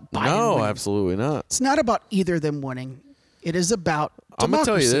not about Biden winning. No, absolutely not. It's not about either of them winning. It is about democracy. I'm going to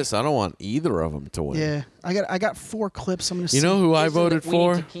tell you this. I don't want either of them to win. Yeah. I got 4 clips I'm going to see. You know who I voted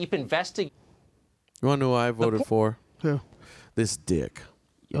for? We need to keep investigating. You want to know who I voted for? Who? This dick.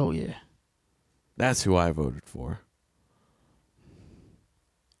 Oh, yeah. That's who I voted for.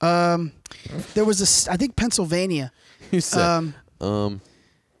 There was I think Pennsylvania. You said, what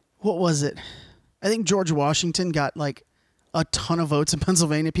was it? I think George Washington got like a ton of votes in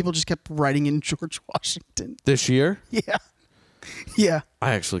Pennsylvania. People just kept writing in George Washington. This year? Yeah. Yeah.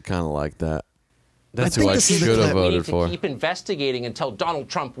 I actually kind of like that. That's who think I this is the should have clip. We voted need to for. keep investigating until Donald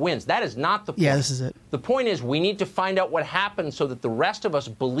Trump wins. That is not the point. Yeah, this is it. The point is we need to find out what happened so that the rest of us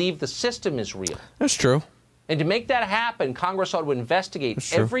believe the system is real. That's true. And to make that happen, Congress ought to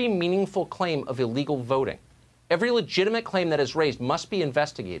investigate every meaningful claim of illegal voting. Every legitimate claim that is raised must be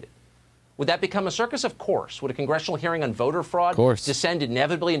investigated. Would that become a circus? Of course. Would a congressional hearing on voter fraud descend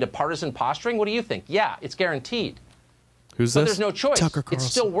inevitably into partisan posturing? What do you think? Yeah, it's guaranteed. Who's but this? There's no choice. Tucker It's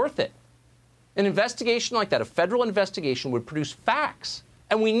still worth it. An investigation like that, a federal investigation, would produce facts.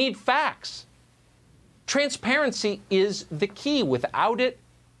 And we need facts. Transparency is the key. Without it,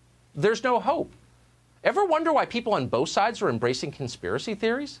 there's no hope. Ever wonder why people on both sides are embracing conspiracy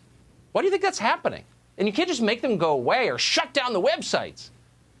theories? Why do you think that's happening? And you can't just make them go away or shut down the websites.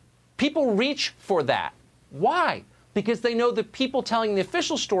 People reach for that. Why? Because they know the people telling the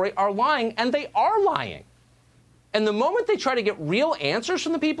official story are lying, and they are lying. And the moment they try to get real answers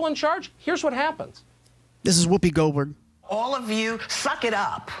from the people in charge, here's what happens. This is Whoopi Goldberg. All of you, suck it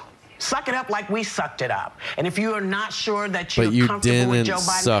up. Suck it up like we sucked it up. And if you are not sure that you're comfortable with Joe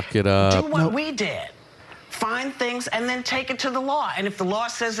Biden, suck it up. do what we did. Find things and then take it to the law. And if the law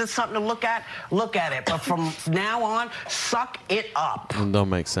says it's something to look at it. But from now on, suck it up. It don't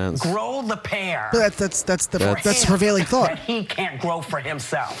make sense. Grow the pair. But that's the prevailing thought. That he can't grow for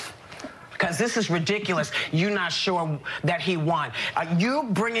himself. Because this is ridiculous. You're not sure that he won. You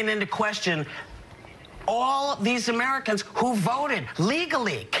bringing into question all these Americans who voted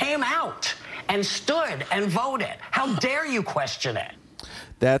legally, came out and stood and voted. How dare you question it?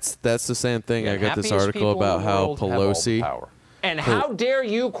 That's the same thing. I got this article about how Pelosi. And how dare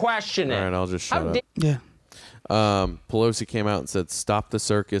you question it? All right, I'll just shut up. Yeah. Pelosi came out and said, "Stop the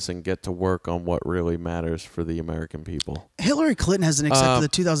circus and get to work on what really matters for the American people." Hillary Clinton hasn't accepted the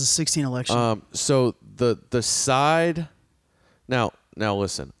 2016 election. So the side. Now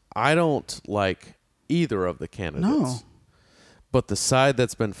listen. I don't like either of the candidates. No. But the side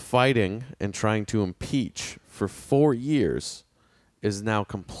that's been fighting and trying to impeach for 4 years is now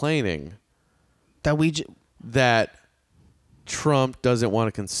complaining that Trump doesn't want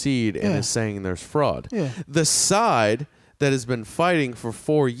to concede and is saying there's fraud. Yeah. The side that has been fighting for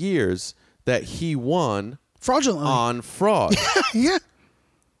 4 years that he won fraudulently on fraud. Yeah.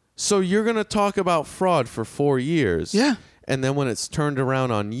 So you're going to talk about fraud for 4 years. Yeah. And then when it's turned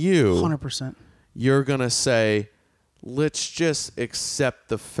around on you, 100%. You're going to say, let's just accept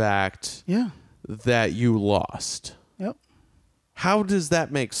the fact that you lost. Yep. How does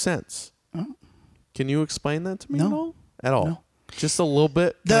that make sense? Can you explain that to me at all? At all? No. Just a little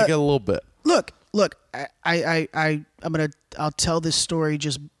bit? Can I get a little bit? Look, I'll tell this story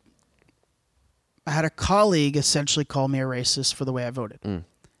just. I had a colleague essentially call me a racist for the way I voted.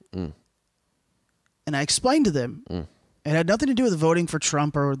 And I explained to them, it had nothing to do with voting for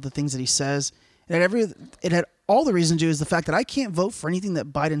Trump or the things that he says. It had all the reason to do is the fact that I can't vote for anything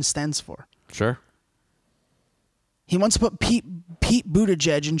that Biden stands for. Sure. He wants to put Pete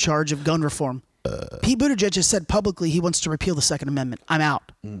Buttigieg in charge of gun reform. Pete Buttigieg has said publicly he wants to repeal the Second Amendment. I'm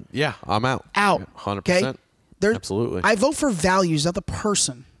out. Yeah, I'm out. Out. 100%. Okay? Absolutely. I vote for values, not the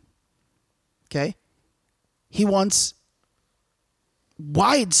person. Okay? He wants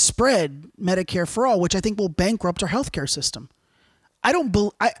widespread Medicare for all, which I think will bankrupt our healthcare system.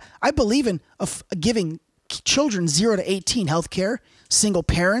 I believe in giving children 0 to 18 healthcare, single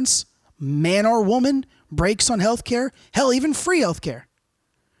parents, man or woman, breaks on healthcare, hell, even free healthcare.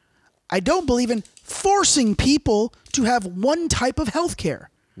 I don't believe in forcing people to have one type of healthcare.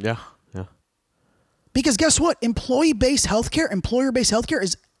 Yeah. Because guess what? Employer-based healthcare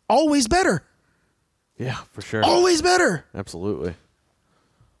is always better. Yeah, for sure. Always better. Absolutely.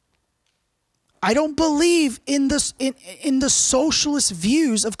 I don't believe in this in the socialist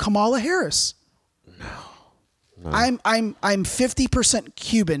views of Kamala Harris. No. I'm 50%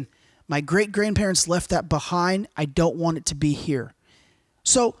 Cuban. My great-grandparents left that behind. I don't want it to be here.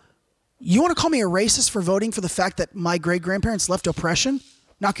 So, you want to call me a racist for voting for the fact that my great-grandparents left oppression?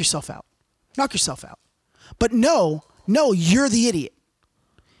 Knock yourself out. Knock yourself out. But no, you're the idiot.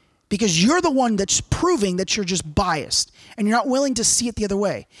 Because you're the one that's proving that you're just biased and you're not willing to see it the other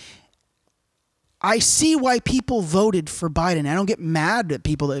way. I see why people voted for Biden. I don't get mad at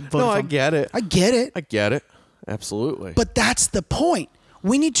people that voted for him. No, I get it. I get it. I get it. Absolutely. But that's the point.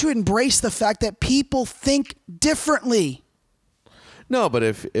 We need to embrace the fact that people think differently. No, but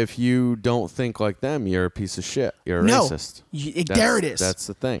if you don't think like them, you're a piece of shit. You're a racist. There it is. That's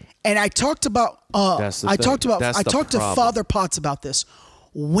the thing. And I talked about I talked to Father Potts about this.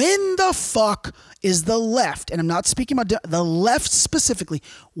 When the fuck is the left, and I'm not speaking about the left specifically,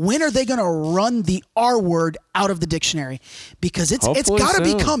 when are they going to run the R word out of the dictionary? Because it's got to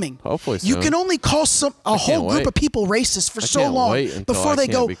be coming. Hopefully soon. You can only call a whole group of people racist for so long before they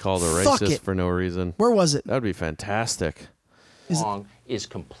go, be called a fuck racist it. for no reason. Where was it? That would be fantastic. Long is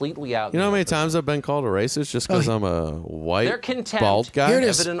completely out. You know how many times I've been called a racist just because I'm a white, their contempt, bald guy?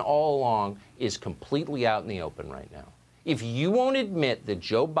 evident all along, is completely out in the open right now. If you won't admit that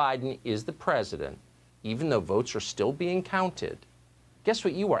Joe Biden is the president, even though votes are still being counted, guess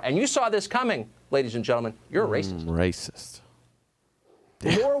what you are? And you saw this coming, ladies and gentlemen. You're a racist. Racist.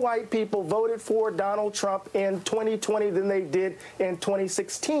 More white people voted for Donald Trump in 2020 than they did in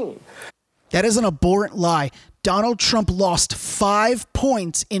 2016. That is an abhorrent lie. Donald Trump lost 5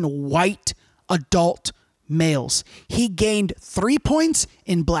 points in white adult males. He gained 3 points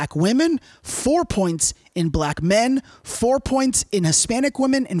in black women, 4 points in black men, 4 points in Hispanic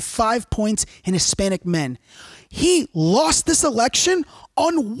women, and 5 points in Hispanic men. He lost this election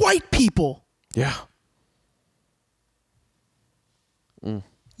on white people. Yeah.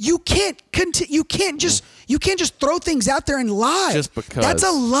 You can't you can't just throw things out there and lie. Just because. That's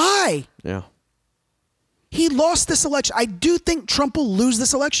a lie. Yeah. He lost this election. I do think Trump will lose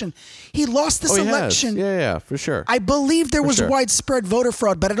this election. He lost this election. Yeah, for sure. I believe there was widespread voter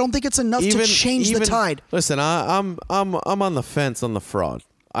fraud, but I don't think it's enough to change the tide. Listen, I'm on the fence on the fraud.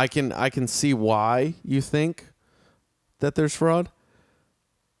 I can see why you think that there's fraud,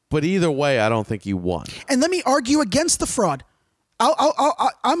 but either way, I don't think you won. And let me argue against the fraud.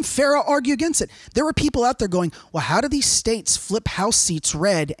 I'm fair. I'll argue against it. There were people out there going, well, how do these states flip House seats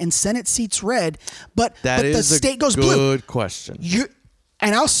red and Senate seats red, but the state goes blue? Good question.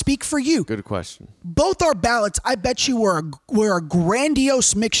 And I'll speak for you. Good question. Both our ballots, I bet you, were a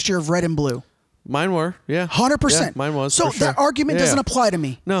grandiose mixture of red and blue. Mine were, yeah. 100%. Yeah, mine was. So for sure. that argument doesn't apply to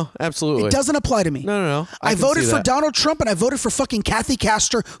me. No, absolutely. It doesn't apply to me. No. I voted for Donald Trump and I voted for fucking Kathy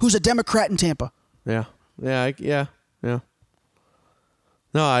Castor, who's a Democrat in Tampa. Yeah.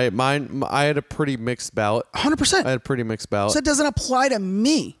 No, I had a pretty mixed ballot. 100%. I had a pretty mixed ballot. So it doesn't apply to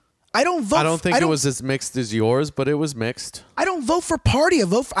me. I don't vote. I don't think it was as mixed as yours, but it was mixed. I don't vote for party.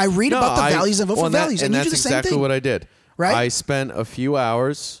 I read about the values and vote for values. And you do the same thing. That's exactly what I did. Right? I spent a few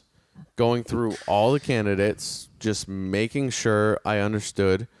hours going through all the candidates, just making sure I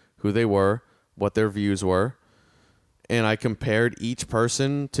understood who they were, what their views were. And I compared each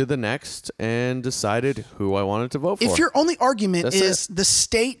person to the next and decided who I wanted to vote for. If your only argument is the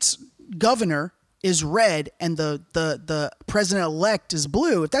state's governor is red and the president-elect is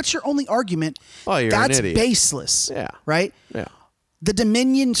blue, if that's your only argument, that's baseless. Yeah. Right? Yeah. The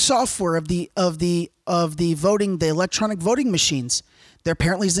Dominion software of the voting, the electronic voting machines, there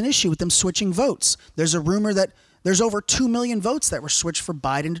apparently is an issue with them switching votes. There's a rumor that there's over 2 million votes that were switched for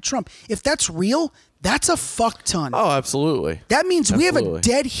Biden to Trump. If that's real, that's a fuck ton. Oh, absolutely. That means we have a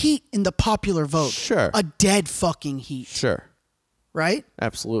dead heat in the popular vote. Sure. A dead fucking heat. Sure. Right?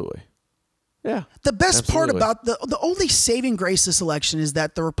 Absolutely. Yeah. The best part about the only saving grace this election is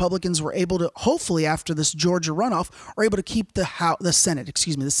that the Republicans were able to, hopefully after this Georgia runoff, are able to keep the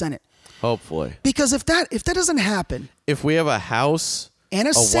Senate. Hopefully. Because if that doesn't happen, if we have a House and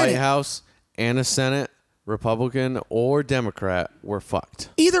a Senate, White House and a Senate, Republican or Democrat, we're fucked.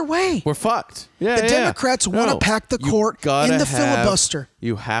 Either way, we're fucked. Yeah, the Democrats want to pack the court in the filibuster.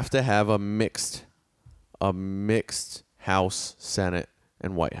 You have to have a mixed House, Senate,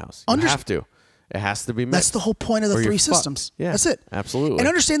 and White House. You have to. It has to be mixed. That's the whole point of the three systems. Yeah, that's it. Absolutely. And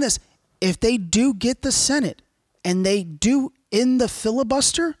understand this: if they do get the Senate and they do in the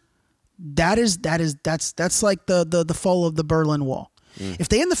filibuster, that's like the fall of the Berlin Wall. If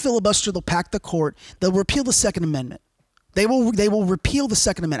they end the filibuster, they'll pack the court. They'll repeal the Second Amendment. They will repeal the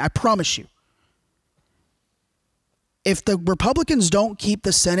Second Amendment. I promise you. If the Republicans don't keep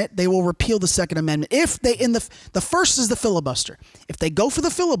the Senate, they will repeal the Second Amendment. If they the first is the filibuster. If they go for the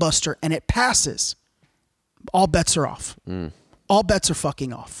filibuster and it passes, all bets are off. All bets are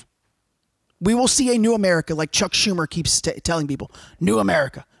fucking off. We will see a new America, like Chuck Schumer keeps telling people. New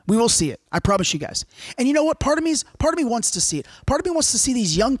America. We will see it. I promise you guys. And you know what? Part of me wants to see it. Part of me wants to see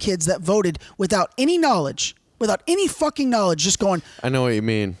these young kids that voted without any knowledge, without any fucking knowledge, just going, I know what you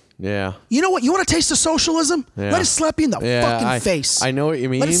mean. Yeah. You know what? You want a taste of socialism? Yeah. Let it slap you in the fucking face. I know what you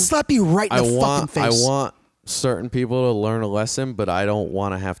mean. Let it slap you right in the fucking face. I want certain people to learn a lesson, but I don't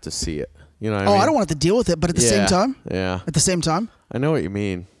want to have to see it. You know what I mean? I don't want to deal with it, but at the same time. Yeah. At the same time. I know what you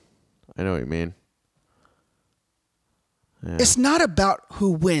mean. Yeah. It's not about who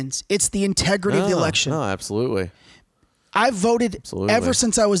wins. It's the integrity of the election. No, absolutely. I've voted ever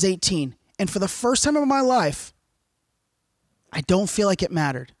since I was 18. And for the first time in my life, I don't feel like it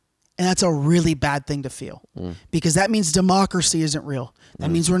mattered. And that's a really bad thing to feel. Because that means democracy isn't real.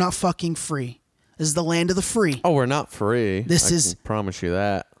 That means we're not fucking free. This is the land of the free. Oh, we're not free. I can promise you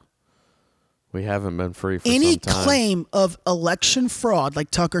that. We haven't been free for some time. Any claim of election fraud,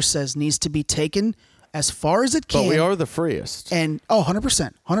 like Tucker says, needs to be taken as far as it can. But we are the freest. And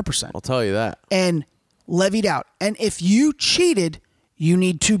 100%. I'll tell you that. And levied out. And if you cheated, you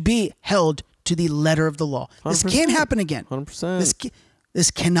need to be held to the letter of the law. 100%. This can't happen again. 100%.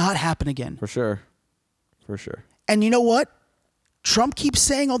 This cannot happen again. For sure. And you know what? Trump keeps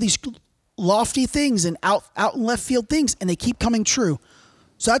saying all these lofty things and out in left field things, and they keep coming true.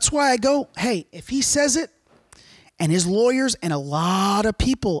 So that's why I go, hey, if he says it, and his lawyers and a lot of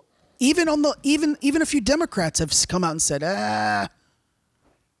people, even a few Democrats have come out and said,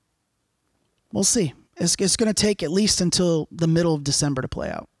 we'll see. It's going to take at least until the middle of December to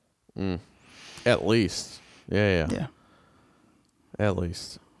play out. At least. Yeah. At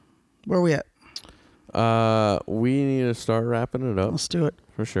least. Where are we at? We need to start wrapping it up. Let's do it.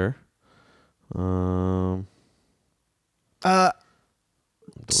 For sure.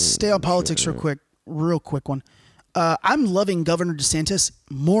 Stay on politics real quick one. I'm loving Governor DeSantis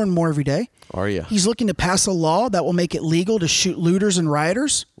more and more every day. Are you? He's looking to pass a law that will make it legal to shoot looters and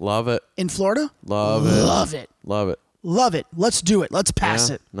rioters. Love it. In Florida. Love it. Let's do it. Let's pass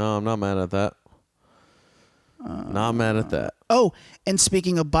it. No, I'm not mad at that. Not mad at that. Oh, and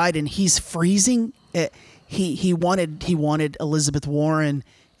speaking of Biden, he's freezing. He wanted Elizabeth Warren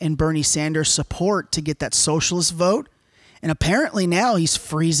and Bernie Sanders support to get that socialist vote. And apparently now he's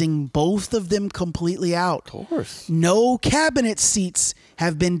freezing both of them completely out. Of course. No cabinet seats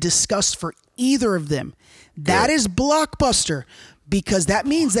have been discussed for either of them. That is blockbuster, because that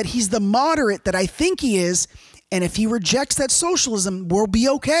means that he's the moderate that I think he is. And if he rejects that socialism, we'll be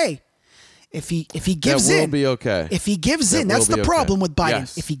okay. If he gives in, we'll be okay. If he gives in, that's the problem with Biden.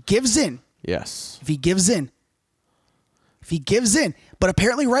 Yes. If he gives in. Yes. If he gives in. But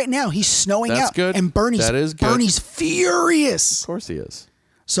apparently right now he's snowing That's out. good. And Bernie's furious. Of course he is.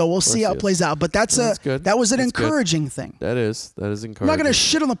 So we'll see how it plays out. But that was an encouraging thing. That is encouraging. I'm not going to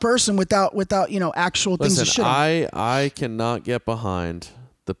shit on the person without actual things to shit on. I cannot get behind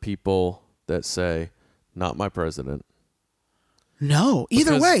the people that say, not my president. No,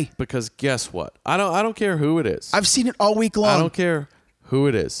 either way. Because guess what? I don't care who it is. I've seen it all week long. I don't care who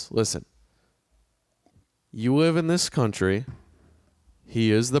it is. Listen. You live in this country.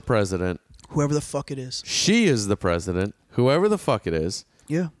 He is the president. Whoever the fuck it is. She is the president. Whoever the fuck it is.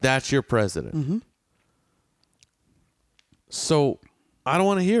 Yeah. That's your president. Mm-hmm. So I don't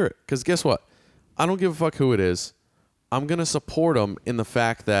want to hear it, because guess what? I don't give a fuck who it is. I'm going to support him in the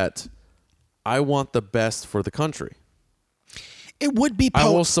fact that I want the best for the country. It would be I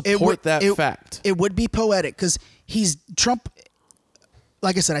will support that fact. It would be poetic, because Trump,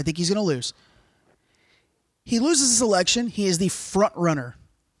 like I said, I think he's going to lose. He loses this election. He is the front runner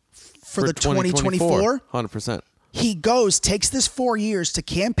for the 2024. 100%. He takes this 4 years to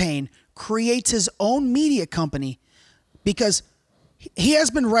campaign, creates his own media company, because he has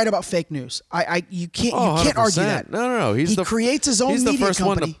been right about fake news. You can't argue that. No. He creates his own media company. He's the first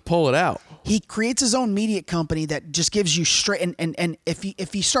one to pull it out. He creates his own media company that just gives you straight. And if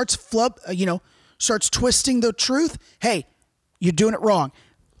he starts starts twisting the truth, hey, you're doing it wrong.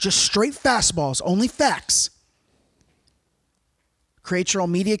 Just straight fastballs, only facts. Create your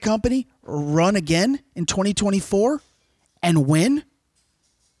own media company, run again in 2024, and win,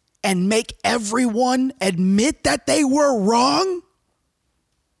 and make everyone admit that they were wrong.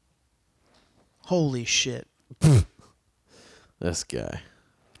 Holy shit. This guy.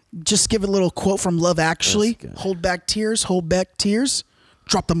 Just give a little quote from Love Actually. Hold back tears, hold back tears.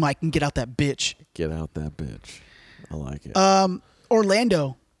 Drop the mic and get out that bitch. Get out that bitch. I like it.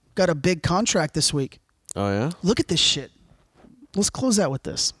 Orlando got a big contract this week. Oh, yeah? Look at this shit. Let's close out with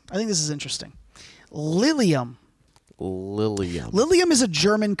this. I think this is interesting. Lilium. Lilium is a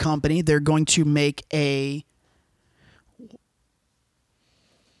German company. They're going to make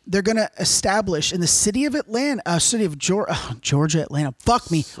they're going to establish in the city of Georgia, Atlanta. Fuck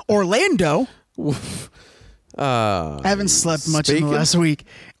me. Orlando. I haven't slept much in the last week.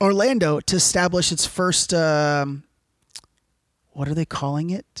 Orlando to establish its first, what are they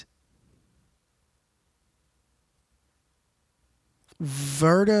calling it?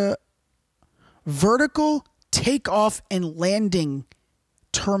 Vertical takeoff and landing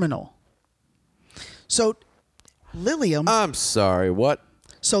terminal. So Lilium. I'm sorry, what?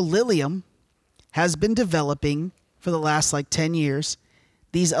 So Lilium has been developing for the last 10 years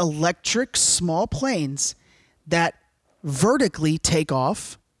these electric small planes that vertically take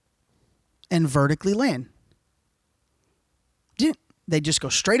off and vertically land. They just go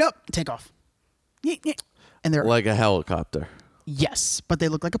straight up and take off. And they're like a helicopter. Yes, but they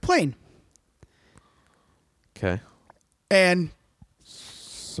look like a plane. Okay. And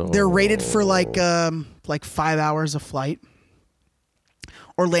they're rated for like 5 hours of flight.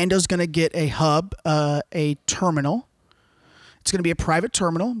 Orlando's going to get a hub, a terminal. It's going to be a private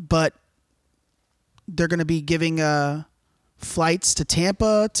terminal, but they're going to be giving flights to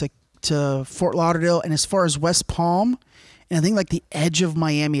Tampa, to Fort Lauderdale, and as far as West Palm, and I think like the edge of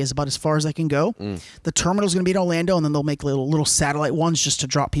Miami is about as far as I can go. The terminal's going to be in Orlando, and then they'll make little satellite ones just to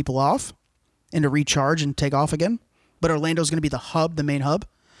drop people off and to recharge and take off again. But Orlando's going to be the hub, the main hub.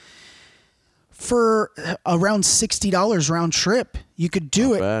 For around $60 round trip, you could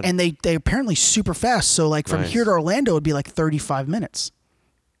do it, and they apparently super fast. So like from here to Orlando would be like 35 minutes,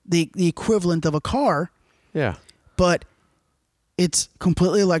 the equivalent of a car. Yeah, but it's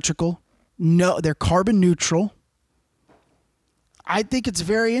completely electrical. No, they're carbon neutral. I think it's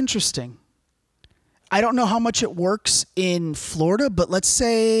very interesting. I don't know how much it works in Florida, but let's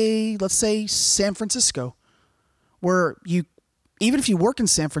say San Francisco, where even if you work in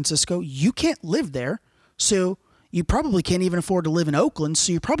San Francisco, you can't live there. So you probably can't even afford to live in Oakland.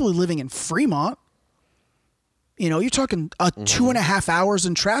 So you're probably living in Fremont. You know, you're talking 2.5 hours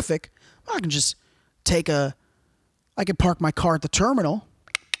in traffic. I can just I can park my car at the terminal.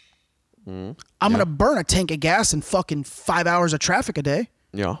 I'm going to burn a tank of gas in fucking 5 hours of traffic a day.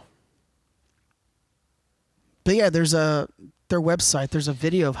 Yeah. But yeah, their website, there's a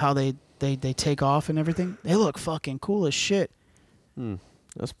video of how they take off and everything. They look fucking cool as shit.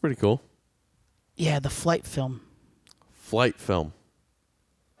 That's pretty cool. Yeah, the flight film. Flight film.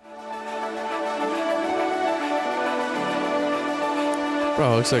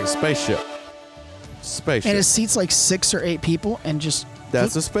 Bro, it looks like a spaceship. Spaceship. And it seats like 6 or 8 people and just...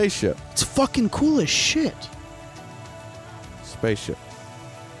 That's a spaceship. It's fucking cool as shit. Spaceship.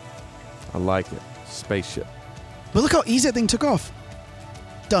 I like it. Spaceship. But look how easy that thing took off.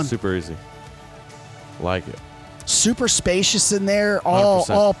 Done. Super easy. Like it. Super spacious in there.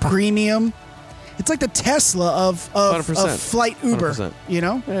 All premium. It's like the Tesla of flight Uber. 100%. You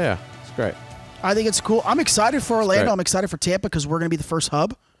know? Yeah, it's great. I think it's cool. I'm excited for Orlando. I'm excited for Tampa because we're going to be the first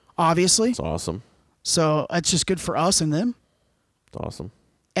hub, obviously. It's awesome. So it's just good for us and them. It's awesome.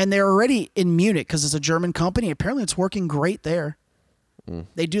 And they're already in Munich because it's a German company. Apparently it's working great there.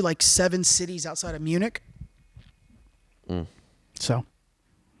 They do like 7 cities outside of Munich. So,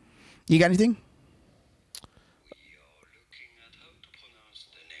 you got anything?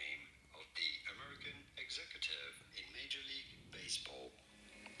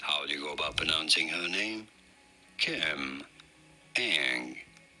 How do you go about pronouncing her name? Kim Eng.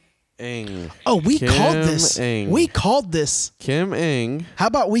 Oh, we Kim called this. Eng. We called this. Kim Eng. How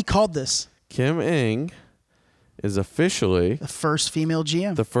about we called this? Kim Eng is officially the first female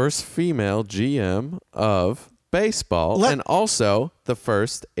GM. The first female GM of baseball and also the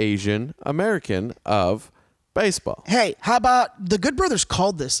first Asian American of baseball. Hey, how about the Good Brothers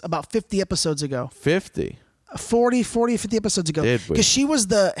called this about 50 episodes ago? 50. 40, 50 episodes ago. Did we? Because she was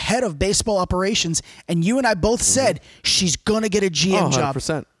the head of baseball operations, and you and I both said she's going to get a GM job.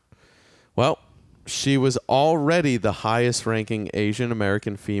 100%. Well, she was already the highest ranking Asian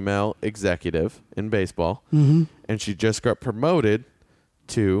American female executive in baseball, and she just got promoted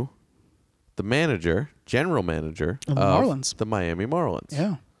to the general manager of Marlins. The Miami Marlins.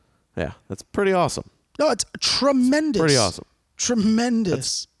 Yeah. Yeah, that's pretty awesome. No, it's tremendous. Pretty awesome. Tremendous.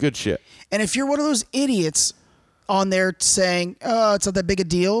 That's good shit. And if you're one of those idiots on there saying, oh, it's not that big a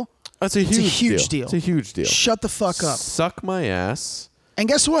deal. That's a huge deal. It's a huge deal. Shut the fuck up. Suck my ass. And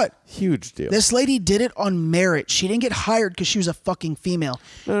guess what? Huge deal. This lady did it on merit. She didn't get hired because she was a fucking female.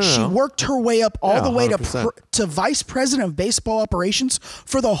 No. She worked her way up all the way 100%. to vice president of baseball operations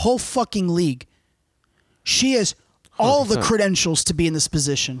for the whole fucking league. She has all the credentials to be in this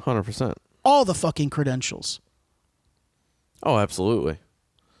position. 100%. All the fucking credentials. Oh, absolutely.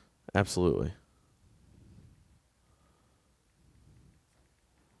 Absolutely.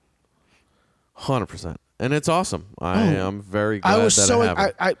 %. And it's awesome. I am very glad that it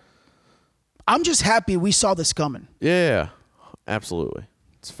happened. I'm just happy we saw this coming. Yeah, absolutely.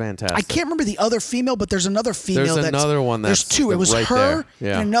 It's fantastic. I can't remember the other female, but there's another female. There's another one there's two. It was right her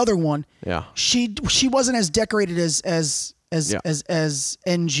there. and another one. Yeah. She wasn't as decorated as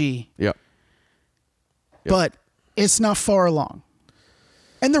NG. Yep. But it's not far along.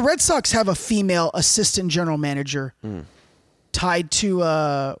 And the Red Sox have a female assistant general manager tied to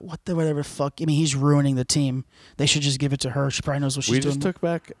whatever the fuck. I mean, he's ruining the team. They should just give it to her. She probably knows what she's doing. We just took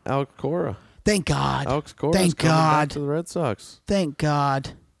back Alex Cora. Thank God. Alex Cora. Thank God. Back to the Red Sox. Thank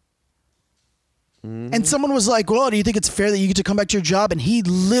God. And someone was like, well, do you think it's fair that you get to come back to your job? And he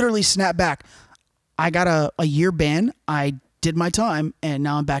literally snapped back. I got a year ban. I did my time, and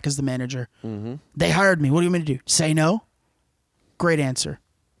now I'm back as the manager. They hired me. What do you want me to do? Say no? Great answer.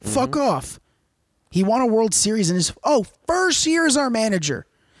 Fuck off. He won a World Series in his first year as our manager.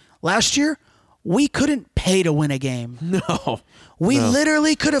 Last year, we couldn't pay to win a game. No. We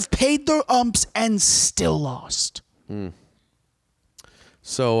literally could have paid the umps and still lost.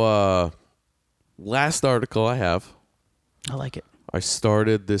 So, last article I have. I like it. I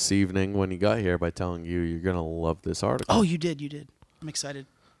started this evening when you got here by telling you you're going to love this article. Oh, you did. I'm excited.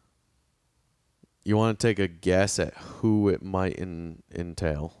 You want to take a guess at who it might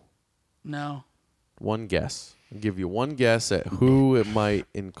entail? No. One guess. I'll give you one guess at who it might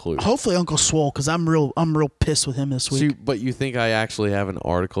include. Hopefully Uncle Swole, because I'm real pissed with him this week. But you think I actually have an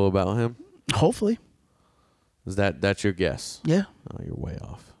article about him? Hopefully. Is that's your guess? Yeah. Oh, you're way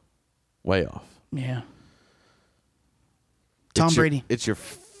off. Way off. Yeah. Tom Brady. It's your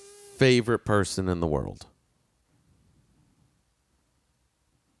favorite person in the world.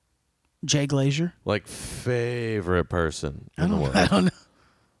 Jay Glazer. Like favorite person in the world. I don't know.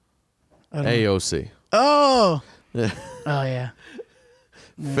 AOC. Oh. Oh, yeah.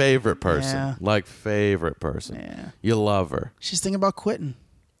 Favorite person. Yeah. Like favorite person. Yeah. You love her. She's thinking about quitting.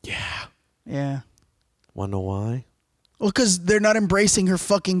 Yeah. Yeah. Wanna know why? Well, because they're not embracing her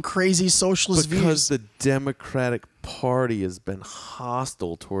fucking crazy socialist views. Because the Democratic Party has been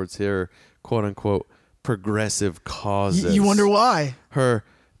hostile towards her, quote unquote, progressive causes. You wonder why? Her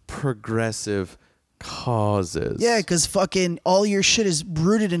progressive causes. Yeah, because fucking all your shit is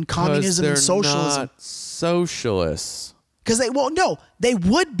rooted in communism and socialism. Not socialists. Because they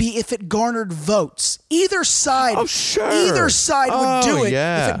would be if it garnered votes. Either side, either side would do it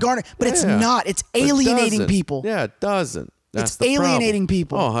if it garnered. But it's not. It's alienating people. Yeah, it doesn't. That's it's alienating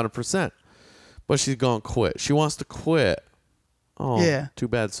people. Oh, 100%. But she's gonna quit. She wants to quit. Oh, yeah. Too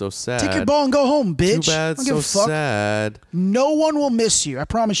bad, so sad. Take your ball and go home, bitch. Too bad, I don't give so a fuck. sad. No one will miss you. I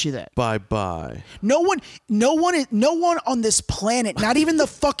promise you that. Bye-bye. No one on this planet, not even the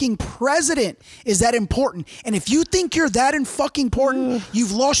fucking president, is that important. And if you think you're that fucking important,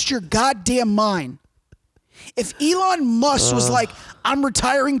 you've lost your goddamn mind. If Elon Musk was like, I'm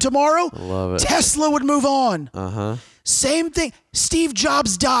retiring tomorrow, love it. Tesla would move on. Uh-huh. Same thing. Steve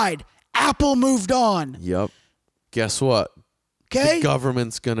Jobs died. Apple moved on. Yep. Guess what? Okay. The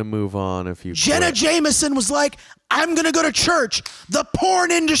government's gonna move on if you Jenna quit. Jameson was like, I'm gonna go to church. The porn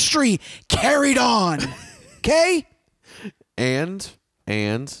industry carried on. Okay? And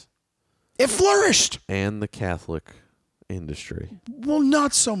it flourished. And the Catholic industry. Well,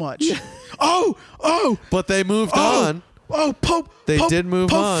 not so much. oh. But they moved on. Oh, Pope did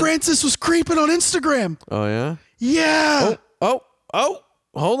move on. Pope Francis was creeping on Instagram. Oh yeah? Yeah. Oh.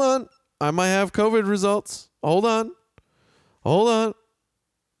 Hold on. I might have COVID results. Hold on. Uh-oh.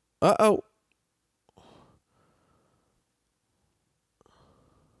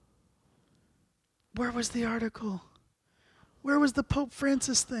 Where was the article? Where was the Pope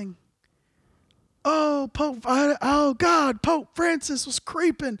Francis thing? Oh, God, Pope Francis was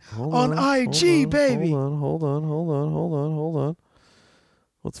creeping on IG, baby. Hold on.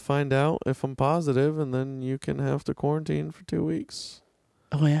 Let's find out if I'm positive, and then you can have to quarantine for 2 weeks.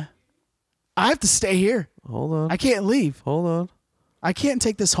 Oh, yeah? I have to stay here. Hold on. I can't leave. Hold on. I can't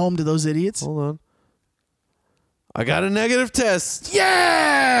take this home to those idiots. Hold on. I got a negative test.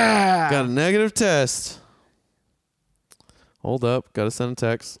 Yeah! Got a negative test. Hold up. Got to send a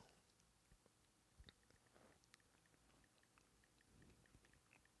text.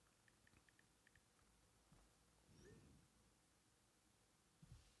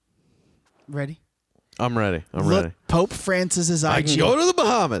 Ready? I'm ready. Look, Pope Francis's IG. I can go to the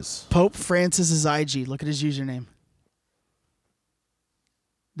Bahamas. Pope Francis's IG. Look at his username.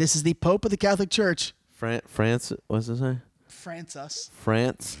 This is the Pope of the Catholic Church. France. What's his name? Francis.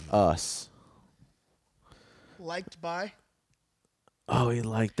 France us. Liked by. Oh, he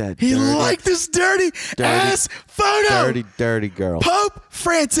liked that. He liked this dirty ass photo. Dirty girl. Pope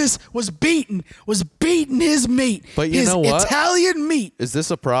Francis was beating his meat. But you know what? Italian meat. Is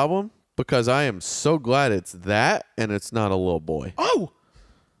this a problem? Because I am so glad it's that and it's not a little boy. Oh,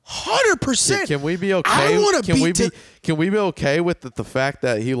 100%. Can we be okay? I want to Can we be okay with the fact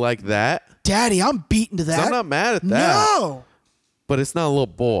that he liked that? Daddy, I'm beaten to that. I'm not mad at that. No. But it's not a little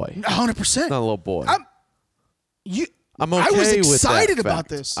boy. 100%. It's not a little boy. I'm okay I was with excited that about fact.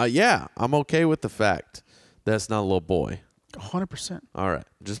 this. Yeah, I'm okay with the fact that it's not a little boy. 100%. All right,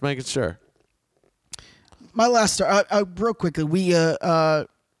 just making sure. My last real quickly, we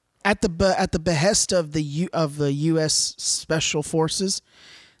at the behest of the U.S. Special Forces,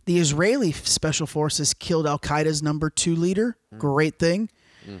 the Israeli Special Forces killed Al Qaeda's number 2 leader. Great thing.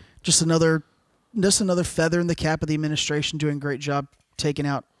 Just another feather in the cap of the administration, doing a great job taking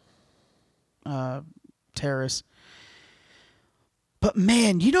out terrorists. But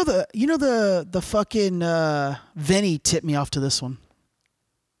man, you know the fucking Vinny tipped me off to this one.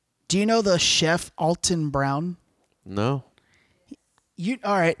 Do you know the chef Alton Brown? No.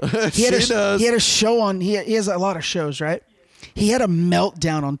 All right. He does. He had a show on. He has a lot of shows, right? He had a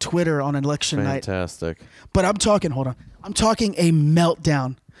meltdown on Twitter on election night. Fantastic. But I'm talking. Hold on. I'm talking a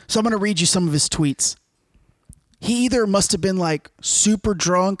meltdown. So I'm going to read you some of his tweets. He either must have been like super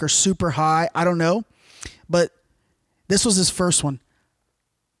drunk or super high. I don't know. But this was his first one.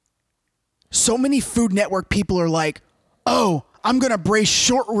 So many Food Network people are like, oh, I'm going to braise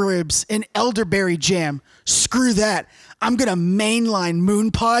short ribs in elderberry jam. Screw that. I'm going to mainline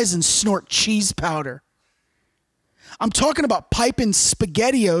moon pies and snort cheese powder. I'm talking about piping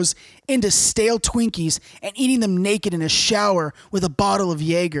SpaghettiOs into stale Twinkies and eating them naked in a shower with a bottle of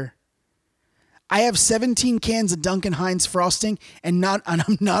Jaeger. I have 17 cans of Duncan Hines frosting and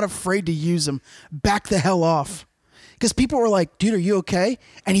I'm not afraid to use them. Back the hell off. Because people were like, dude, are you okay?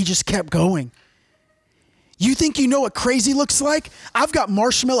 And he just kept going. You think you know what crazy looks like? I've got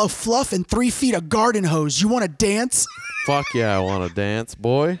marshmallow fluff and 3 feet of garden hose. You want to dance? Fuck yeah, I want to dance,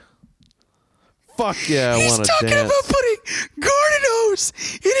 boy. Fuck yeah, I want to dance. He's talking about putting garden hose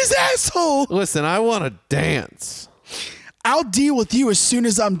in his asshole. Listen, I want to dance. I'll deal with you as soon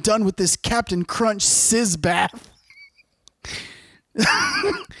as I'm done with this Captain Crunch sizz bath.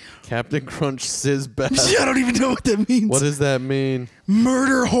 Captain Crunch sizz bath. I don't even know what that means. What does that mean?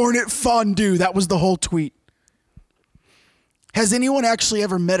 Murder Hornet fondue. That was the whole tweet. Has anyone actually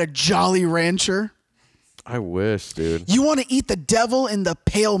ever met a Jolly Rancher? I wish, dude. You want to eat the devil in the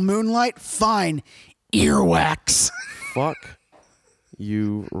pale moonlight? Fine. Earwax. Fuck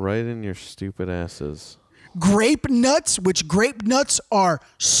you right in your stupid asses. Grape nuts, which grape nuts are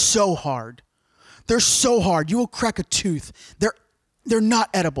so hard. They're so hard. You will crack a tooth. They're not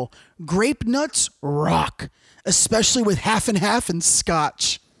edible. Grape nuts rock, especially with half and half and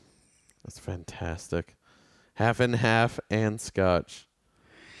scotch. That's fantastic. Half and half and scotch.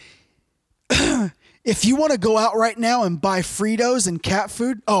 If you want to go out right now and buy Fritos and cat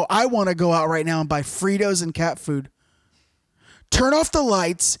food, I want to go out right now and buy Fritos and cat food. Turn off the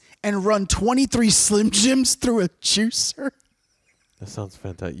lights and run 23 Slim Jims through a juicer. That sounds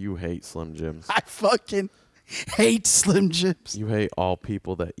fantastic. You hate Slim Jims. I fucking hate Slim Jims. You hate all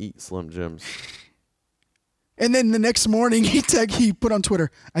people that eat Slim Jims. And then the next morning, he put on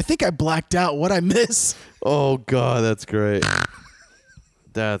Twitter, I think I blacked out. What'd I miss? Oh, God, that's great.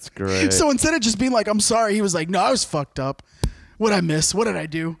 That's great. So instead of just being like, I'm sorry, he was like, no, I was fucked up. What'd I miss? What did I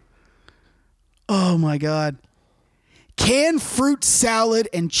do? Oh, my God. Canned fruit salad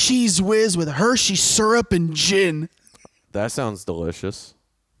and cheese whiz with Hershey syrup and gin. That sounds delicious.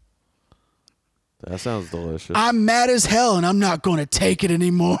 That sounds delicious. I'm mad as hell and I'm not going to take it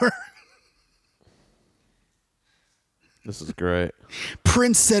anymore. This is great.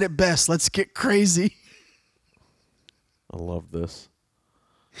 Prince said it best. Let's get crazy. I love this.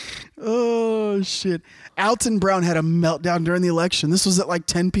 Oh, shit. Alton Brown had a meltdown during the election. This was at like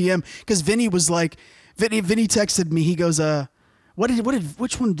 10 p.m. because Vinny was like, Vinny texted me. He goes,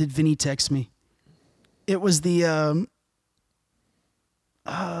 which one did Vinny text me? It was the,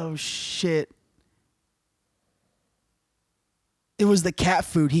 oh, shit. It was the cat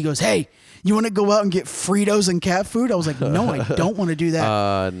food. He goes, hey, you want to go out and get Fritos and cat food? I was like, no, I don't want to do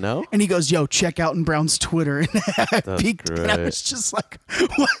that. No. And he goes, yo, check out in Brown's Twitter. And I peeked, great. and I was just like,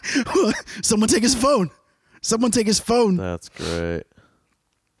 what? Someone take his phone. Someone take his phone. That's great.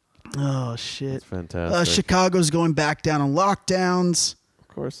 Oh, shit. That's fantastic. Chicago's going back down on lockdowns. Of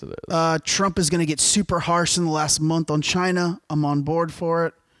course it is. Trump is going to get super harsh in the last month on China. I'm on board for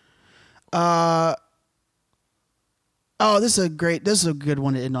it. This is a good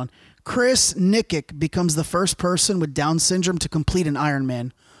one to end on. Chris Nikic becomes the first person with Down syndrome to complete an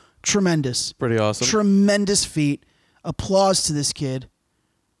Ironman. Tremendous. Pretty awesome. Tremendous feat. Applause to this kid.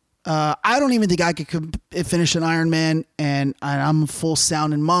 I don't even think I could finish an Ironman, and I'm full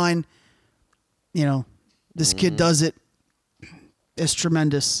sound in mind. You know, this kid does it. It's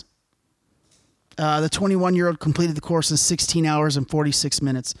tremendous. The 21-year-old completed the course in 16 hours and 46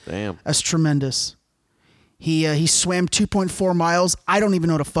 minutes. Damn. That's tremendous. He swam 2.4 miles. I don't even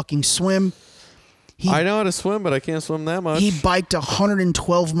know how to fucking swim. I know how to swim, but I can't swim that much. He biked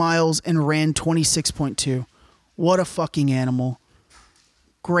 112 miles and ran 26.2. What a fucking animal.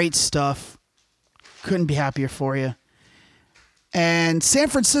 Great stuff. Couldn't be happier for you. And San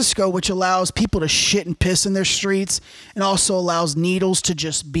Francisco, which allows people to shit and piss in their streets and also allows needles to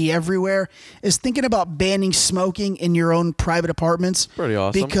just be everywhere, is thinking about banning smoking in your own private apartments. Pretty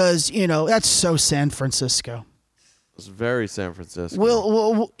awesome. Because, that's so San Francisco. It's very San Francisco.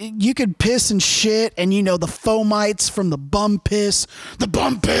 Well, you could piss and shit and, the fomites from the bum piss. The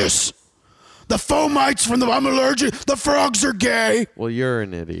bum piss. The fomites from I'm allergic. The frogs are gay. Well, you're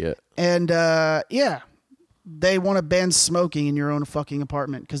an idiot. And yeah, they want to ban smoking in your own fucking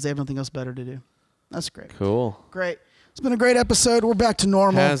apartment because they have nothing else better to do. That's great. Cool. Great. It's been a great episode. We're back to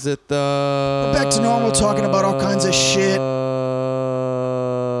normal. Has it though? We're back to normal, talking about all kinds of shit.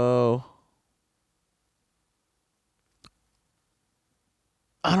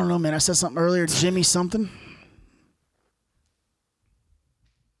 I don't know, man. I said something earlier. Jimmy something.